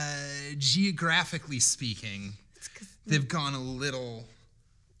 geographically speaking, they've gone a little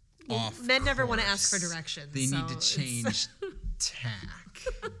off Men never want to course. ask for directions. They so need to it's- change tack.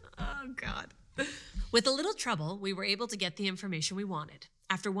 Oh, God. With a little trouble, we were able to get the information we wanted.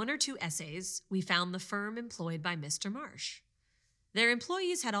 After 1 or 2 essays, we found the firm employed by Mr. Marsh. Their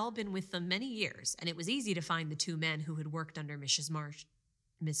employees had all been with them many years, and it was easy to find the 2 men who had worked under Mrs. Marsh.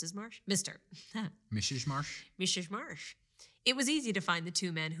 Mrs. Marsh? Mr. Mrs. Marsh? Mrs. Marsh. It was easy to find the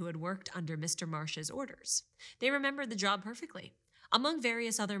 2 men who had worked under Mr. Marsh's orders. They remembered the job perfectly. Among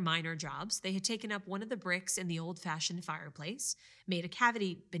various other minor jobs, they had taken up one of the bricks in the old-fashioned fireplace, made a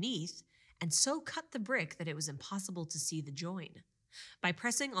cavity beneath, and so cut the brick that it was impossible to see the join. By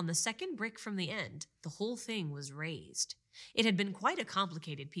pressing on the second brick from the end, the whole thing was raised. It had been quite a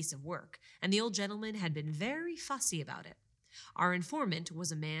complicated piece of work, and the old gentleman had been very fussy about it. Our informant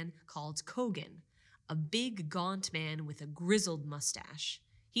was a man called Cogan, a big, gaunt man with a grizzled mustache.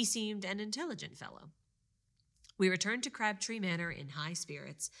 He seemed an intelligent fellow. We returned to Crabtree Manor in high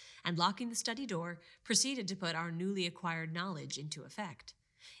spirits, and locking the study door, proceeded to put our newly acquired knowledge into effect.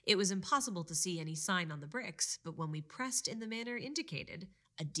 It was impossible to see any sign on the bricks, but when we pressed in the manner indicated,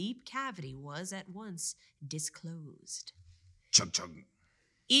 a deep cavity was at once disclosed. Chug chug.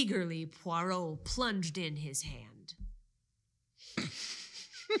 Eagerly, Poirot plunged in his hand.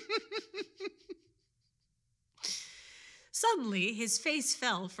 Suddenly, his face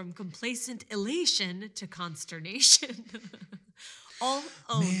fell from complacent elation to consternation. Oh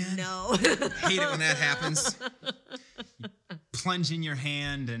Man. no. Hate it when that happens. You plunge in your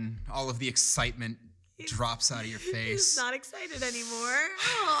hand and all of the excitement drops out of your He's face. not excited anymore.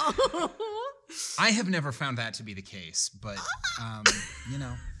 Oh. I have never found that to be the case, but,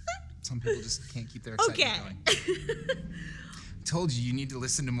 some people just can't keep their excitement going. Told you need to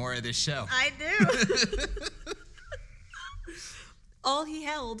listen to more of this show. I do. All he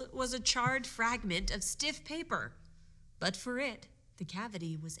held was a charred fragment of stiff paper, but for it, the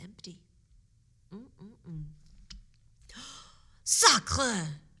cavity was empty. Sacre!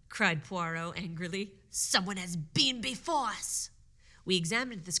 Cried Poirot angrily. Someone has been before us. We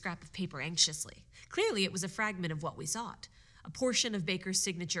examined the scrap of paper anxiously. Clearly, it was a fragment of what we sought. A portion of Baker's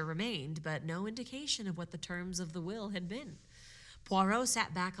signature remained, but no indication of what the terms of the will had been. Poirot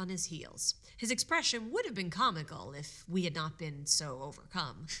sat back on his heels. His expression would have been comical if we had not been so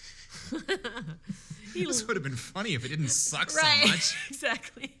overcome. This would have been funny if it didn't suck Right, so much.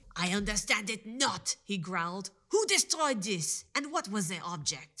 exactly. I understand it not, he growled. Who destroyed this, and what was their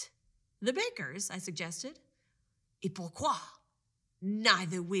object? The Bakers, I suggested. Et pourquoi?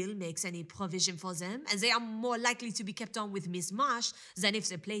 Neither will makes any provision for them, as they are more likely to be kept on with Miss Marsh than if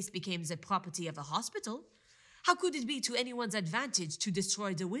the place became the property of a hospital. How could it be to anyone's advantage to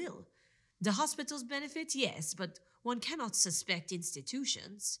destroy the will? The hospital's benefit, yes, but one cannot suspect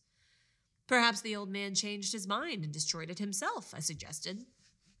institutions. Perhaps the old man changed his mind and destroyed it himself, I suggested.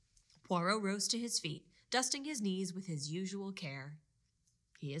 Poirot rose to his feet, dusting his knees with his usual care.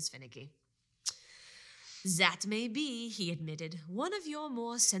 He is finicky. That may be, he admitted, one of your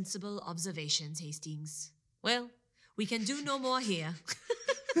more sensible observations, Hastings. Well, we can do no more here.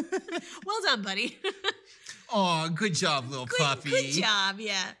 Well done, buddy. Oh, good job, little puppy. Good job,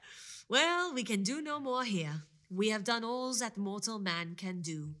 yeah. Well, we can do no more here. We have done all that mortal man can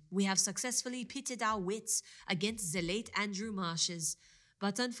do. We have successfully pitted our wits against the late Andrew Marsh's,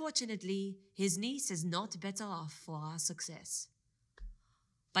 but unfortunately, his niece is not better off for our success.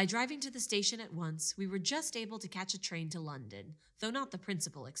 By driving to the station at once, we were just able to catch a train to London, though not the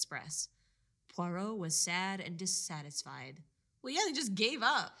principal express. Poirot was sad and dissatisfied. Well, yeah, they just gave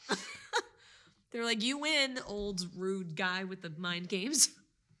up. They were like, you win, old rude guy with the mind games.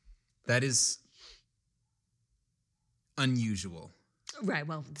 That is unusual. Right,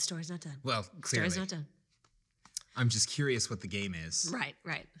 well, the story's not done. Well, clearly. Story's not done. I'm just curious what the game is. Right.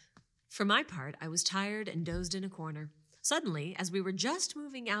 For my part, I was tired and dozed in a corner. Suddenly, as we were just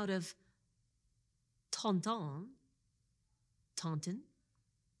moving out of Taunton,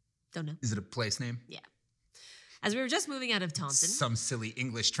 don't know. Is it a place name? Yeah. As we were just moving out of Taunton, Some silly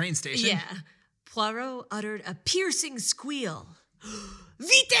English train station. yeah, Poirot uttered a piercing squeal.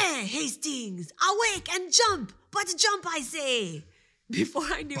 Vite, Hastings! Awake and jump! But jump, I say! Before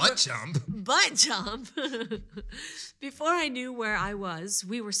I knew Butt jump. Butt jump. Before I knew where I was,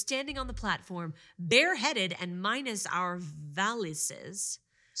 we were standing on the platform, bareheaded and minus our valises.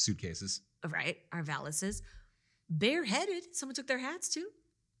 Suitcases. Right, our valises. Bareheaded. Someone took their hats too.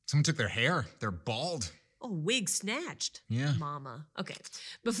 Someone took their hair. They're bald. Oh, wig snatched. Yeah. Mama. Okay.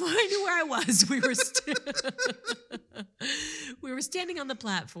 Before I knew where I was, we were standing on the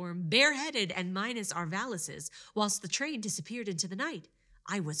platform, bareheaded and minus our valises, whilst the train disappeared into the night.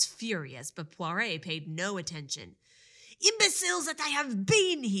 I was furious, but Poiret paid no attention. Imbeciles that I have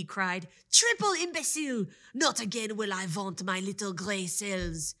been, he cried. Triple imbecile. Not again will I vaunt my little grey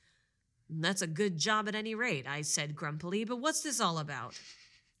cells. That's a good job at any rate, I said grumpily, but what's this all about?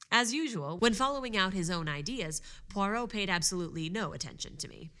 As usual, when following out his own ideas, Poirot paid absolutely no attention to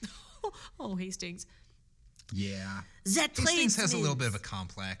me. Oh, Hastings. Yeah. That Hastings has a tradesman- little bit of a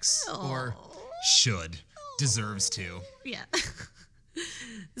complex. Or Oh. should. Deserves to. Yeah.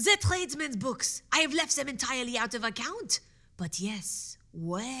 The tradesmen's books. I have left them entirely out of account. But yes,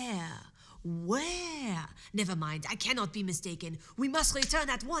 where? Never mind, I cannot be mistaken. We must return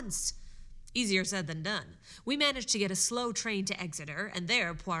at once. Easier said than done. We managed to get a slow train to Exeter, and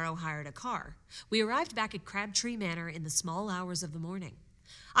there Poirot hired a car. We arrived back at Crabtree Manor in the small hours of the morning.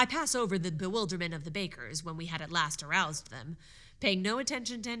 I pass over the bewilderment of the Bakers when we had at last aroused them. Paying no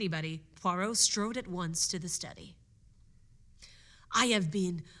attention to anybody, Poirot strode at once to the study. I have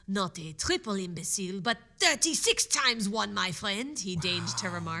been not a triple imbecile, but 36 times one, my friend, he deigned to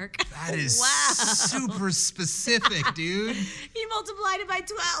remark. That is Wow. super specific, dude. He multiplied it by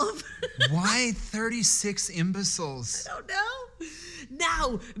 12. Why 36 imbeciles? don't know.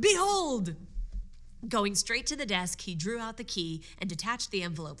 Now, behold! Going straight to the desk, he drew out the key and detached the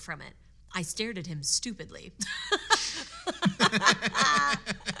envelope from it. I stared at him stupidly.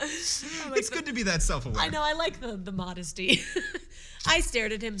 It's good to be that self-aware. I know, I like the modesty. I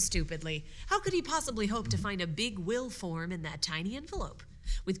stared at him stupidly. How could he possibly hope to find a big will form in that tiny envelope?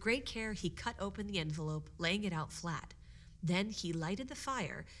 With great care, he cut open the envelope, laying it out flat. Then he lighted the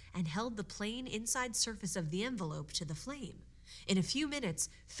fire and held the plain inside surface of the envelope to the flame. In a few minutes,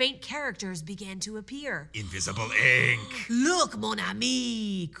 faint characters began to appear. Invisible ink. Look, mon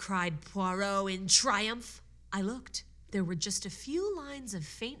ami, cried Poirot in triumph. I looked. There were just a few lines of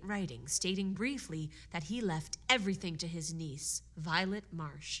faint writing stating briefly that he left everything to his niece, Violet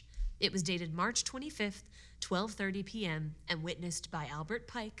Marsh. It was dated March 25th, 12:30 p.m., and witnessed by Albert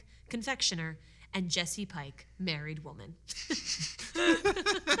Pike, confectioner, and Jessie Pike, married woman.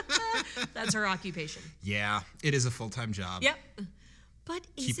 That's her occupation. Yeah, it is a full-time job. Yep. But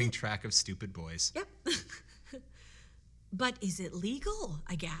is Keeping it... track of stupid boys. Yep. But is it legal?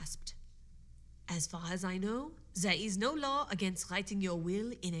 I gasped. As far as I know, there is no law against writing your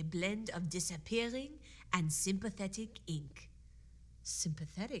will in a blend of disappearing and sympathetic ink.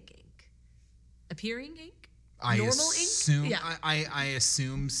 Sympathetic ink? Appearing ink? Normal assume, ink? Yeah. I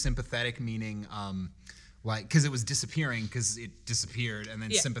assume sympathetic meaning like because it was disappearing because it disappeared, and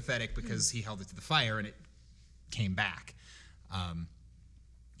then Yeah. sympathetic because he held it to the fire and it came back.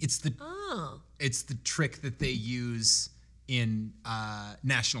 It's the Oh. it's the trick that they use in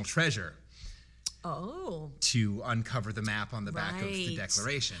National Treasure Oh. to uncover the map on the back of the Right.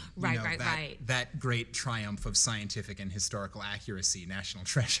 Declaration. Right. That great triumph of scientific and historical accuracy, National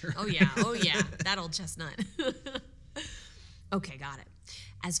Treasure. Oh, yeah. That old chestnut. Okay, got it.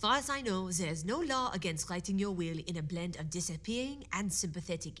 As far as I know, there's no law against writing your will in a blend of disappearing and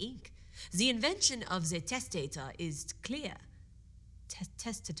sympathetic ink. The invention of the testator is clear.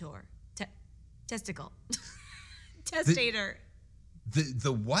 Testator. Testicle. Testator.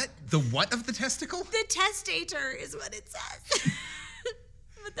 The what? The what of the testicle? The testator is what it says.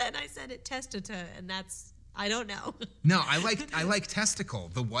 But then I said it testator, and that's, I don't know. No, I like testicle.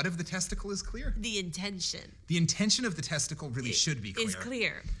 The what of the testicle is clear. The intention The intention of the testicle really should be clear. is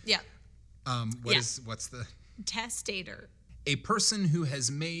clear. Yeah. What's the Testator. a person who has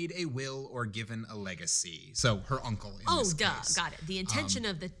made a will or given a legacy. So her uncle in Oh, this duh. case. Got it. The intention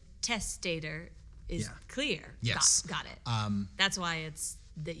of the testator is Yeah. clear. Yes. Got it. That's why it's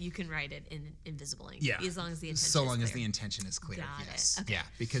that you can write it in invisible ink. Yeah. As long as the intention So is long as clear. the intention is clear. Got it. Yes. Okay. Yeah,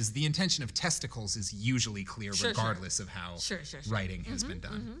 because the intention of testicles is usually clear Sure. regardless of how Sure. writing has been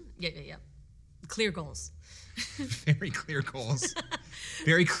done. Yeah. Clear goals. Very clear goals.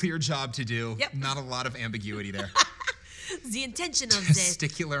 Very clear job to do. Yep. Not a lot of ambiguity there. The intention of the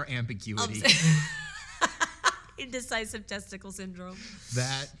Testicular ambiguity. indecisive testicle syndrome.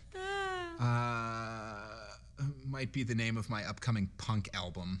 That might be the name of my upcoming punk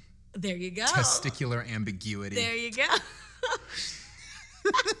album. There you go. Testicular ambiguity. There you go.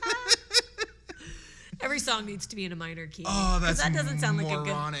 Every song needs to be in a minor key. Oh, 'cause that's that doesn't sound like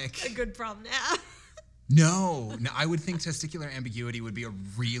moronic. a good problem to have. No, I would think testicular ambiguity would be a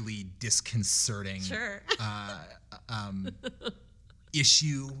really disconcerting Sure.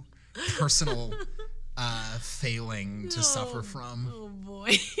 issue, personal failing to suffer from. Oh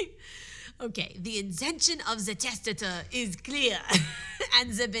boy. Okay, the intention of the testator is clear,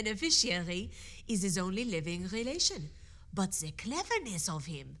 and the beneficiary is his only living relation. But the cleverness of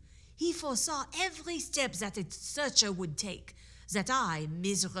him, he foresaw every step that a searcher would take, that I,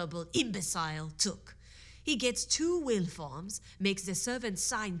 miserable imbecile, took. He gets 2 will forms, makes the servant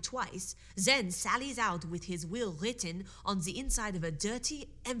sign twice, then sallies out with his will written on the inside of a dirty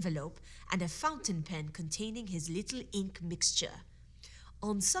envelope and a fountain pen containing his little ink mixture.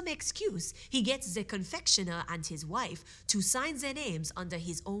 On some excuse, he gets the confectioner and his wife to sign their names under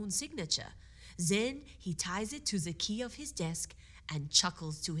his own signature. Then he ties it to the key of his desk and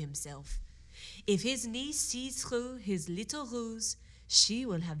chuckles to himself. If his niece sees through his little ruse, she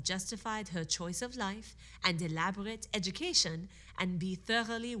will have justified her choice of life and elaborate education and be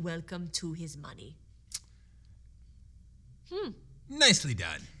thoroughly welcome to his money. Nicely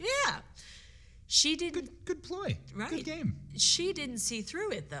done. Yeah. She didn't... Good ploy. Right. Good game. She didn't see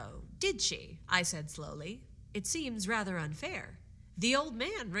through it, though, did she? I said slowly. It seems rather unfair. The old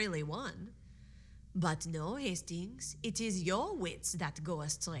man really won. But no, Hastings, it is your wits that go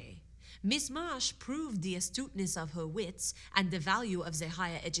astray. Miss Marsh proved the astuteness of her wits and the value of the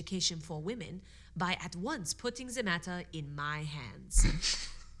higher education for women by at once putting the matter in my hands.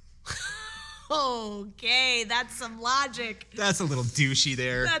 Okay, that's some logic. That's a little douchey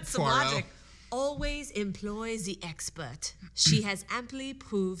there. That's some Poirot. logic. Always employ the expert. She has amply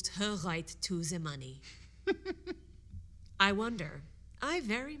proved her right to the money. I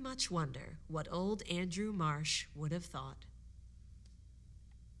very much wonder what old Andrew Marsh would have thought.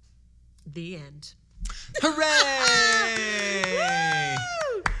 The end. Hooray!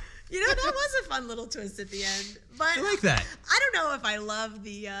 You know, that was a fun little twist at the end. But I like that. I don't know if I love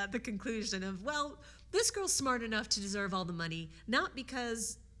the conclusion of, well, this girl's smart enough to deserve all the money, not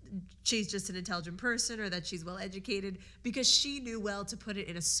because she's just an intelligent person or that she's well educated, because she knew well to put it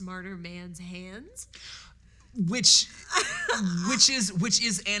in a smarter man's hands. Which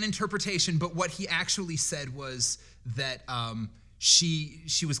is an interpretation, but what he actually said was that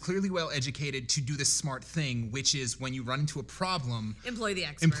she was clearly well educated to do this smart thing, which is when you run into a problem, Employ the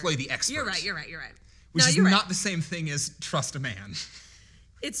expert. employ the expert. You're right. Which No, is you're not right. the same thing as trust a man.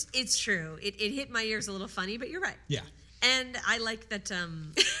 It's true. It hit my ears a little funny, but you're right. Yeah. And I like that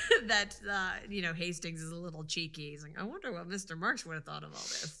Hastings is a little cheeky. He's like, I wonder what Mr. Marsh would have thought of all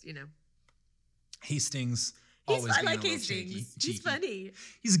this, Hastings always I being like a little Hastings. cheeky. He's funny.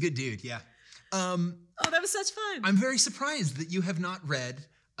 He's a good dude, yeah. Oh, that was such fun. I'm very surprised that you have not read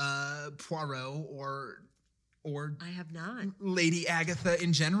Poirot or I have not. Lady Agatha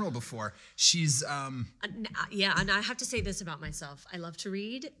in general before. She's Yeah, and I have to say this about myself. I love to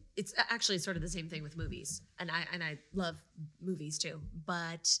read. It's actually sort of the same thing with movies. And I love movies too.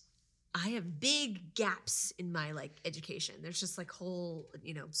 But I have big gaps in my education. There's just whole,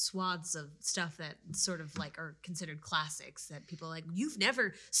 swaths of stuff that sort of are considered classics that people are like, you've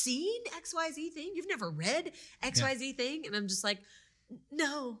never seen XYZ thing? You've never read XYZ thing? And I'm just like,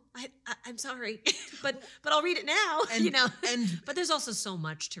 no, I'm sorry, but I'll read it now, And but there's also so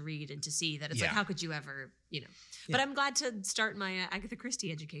much to read and to see that it's how could you ever, But I'm glad to start my Agatha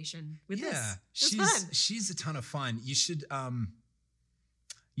Christie education with this. It's fun. She's a ton of fun. You should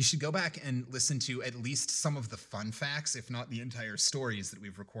go back and listen to at least some of the fun facts, if not the entire stories that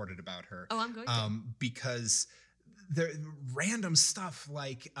we've recorded about her. Oh, I'm going to. Because they're random stuff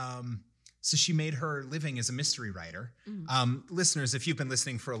so she made her living as a mystery writer. Listeners, if you've been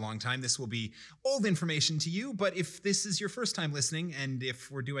listening for a long time, this will be old information to you. But if this is your first time listening, and if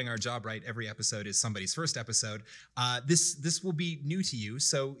we're doing our job right, every episode is somebody's first episode, this will be new to you.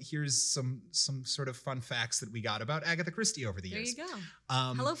 So here's some sort of fun facts that we got about Agatha Christie over the years. There you go.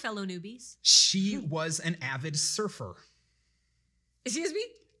 Hello, fellow newbies. She was an avid surfer. Excuse me?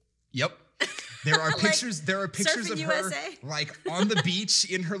 Yep. There are pictures. There are pictures Surfing of her USA? On the beach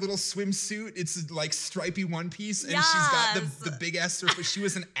in her little swimsuit. It's stripy one piece, and she's got the big ass surfer. She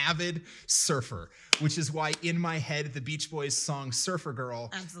was an avid surfer, which is why in my head the Beach Boys song "Surfer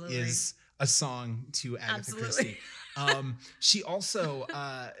Girl" is a song to Agatha Christie. She also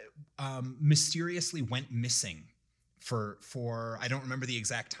mysteriously went missing for I don't remember the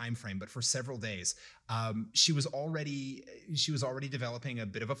exact time frame, but for several days. She was already developing a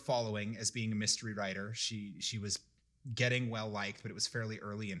bit of a following as being a mystery writer. She was getting well liked, but it was fairly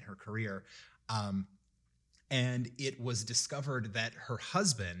early in her career. And it was discovered that her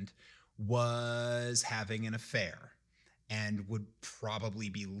husband was having an affair and would probably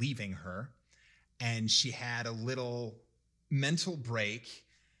be leaving her. And she had a little mental break.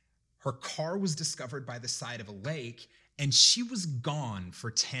 Her car was discovered by the side of a lake, and she was gone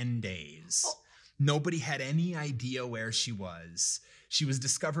for 10 days. Oh. Nobody had any idea where she was. She was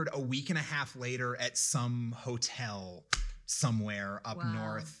discovered a week and a half later at some hotel somewhere up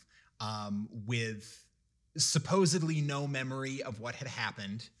north, with supposedly no memory of what had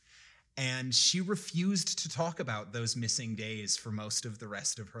happened. And she refused to talk about those missing days for most of the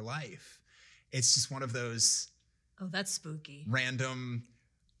rest of her life. It's just one of those... Oh, that's spooky. Random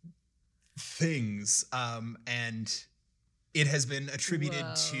things. And it has been attributed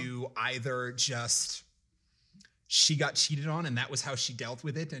to either just she got cheated on and that was how she dealt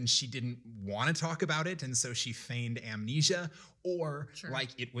with it and she didn't want to talk about it and so she feigned amnesia, or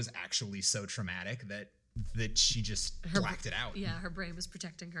it was actually so traumatic that she just blacked it out. Yeah, her brain was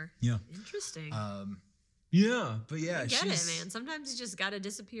protecting her. Yeah. Interesting. Yeah, but yeah, I get it, man. Sometimes you just gotta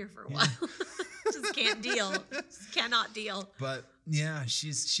disappear for a while. Just can't deal. Just cannot deal. But yeah,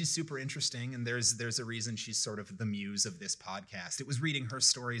 she's super interesting, and there's a reason she's sort of the muse of this podcast. It was reading her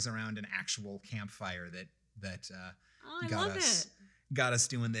stories around an actual campfire that got us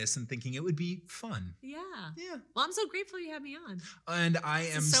doing this and thinking it would be fun. Yeah. Well, I'm so grateful you had me on. And I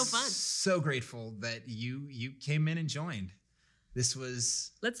am so fun. So grateful that you came in and joined. This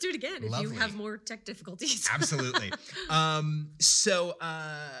was Let's do it again lovely. If you have more tech difficulties. Absolutely. So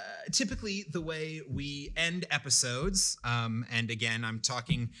typically the way we end episodes, and again, I'm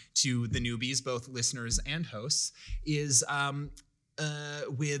talking to the newbies, both listeners and hosts, is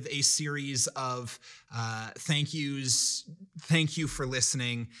with a series of thank yous. Thank you for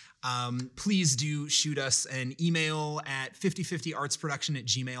listening. Please do shoot us an email at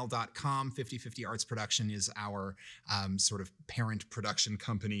 5050artsproduction@gmail.com. 5050 Arts Production is our sort of parent production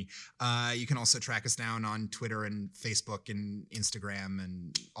company. You can also track us down on Twitter and Facebook and Instagram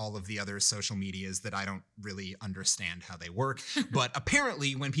and all of the other social medias that I don't really understand how they work. But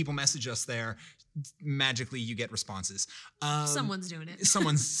apparently when people message us there, magically you get responses. Someone's doing it.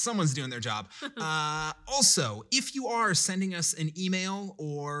 Someone's doing their job. Also, if you are sending us an email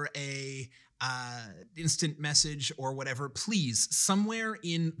or a instant message or whatever, please, somewhere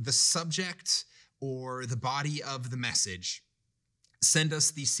in the subject or the body of the message, send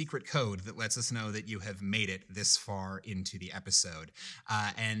us the secret code that lets us know that you have made it this far into the episode.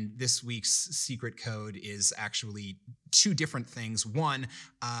 And this week's secret code is actually two different things. One,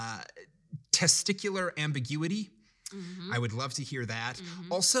 testicular ambiguity. I would love to hear that.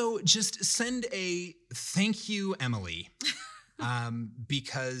 Also, just send a thank you, Emily.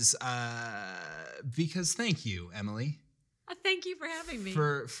 Because thank you, Emily. Thank you for having me.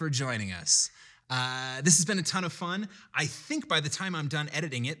 For joining us. This has been a ton of fun. I think by the time I'm done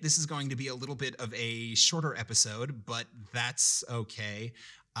editing it, this is going to be a little bit of a shorter episode, but that's okay.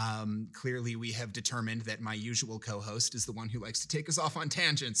 Clearly, we have determined that my usual co-host is the one who likes to take us off on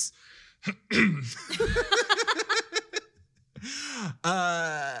tangents.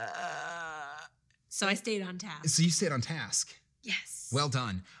 So I stayed on task. So you stayed on task. Yes. Well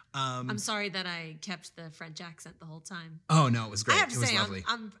done. I'm sorry that I kept the French accent the whole time. Oh no, it was great. I have to It was say, lovely.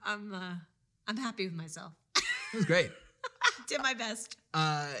 I'm happy with myself. It was great. Did my best.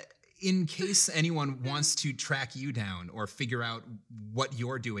 In case anyone wants to track you down or figure out what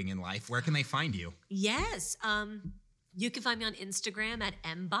you're doing in life, where can they find you? Yes. You can find me on Instagram at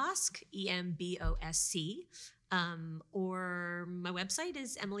mbosc, EMBOSC. Or my website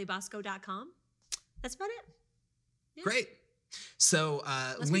is emilybosco.com. That's about it. Yeah. Great. So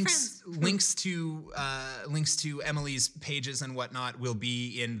Let's be links to Emily's pages and whatnot will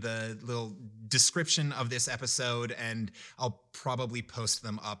be in the little description of this episode, and I'll probably post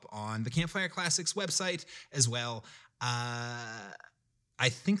them up on the Campfire Classics website as well. I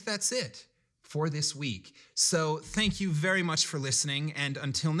think that's it for this week. So thank you very much for listening, and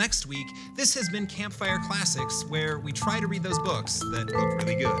until next week, this has been Campfire Classics, where we try to read those books that look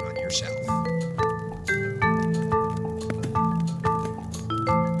really good on your shelf.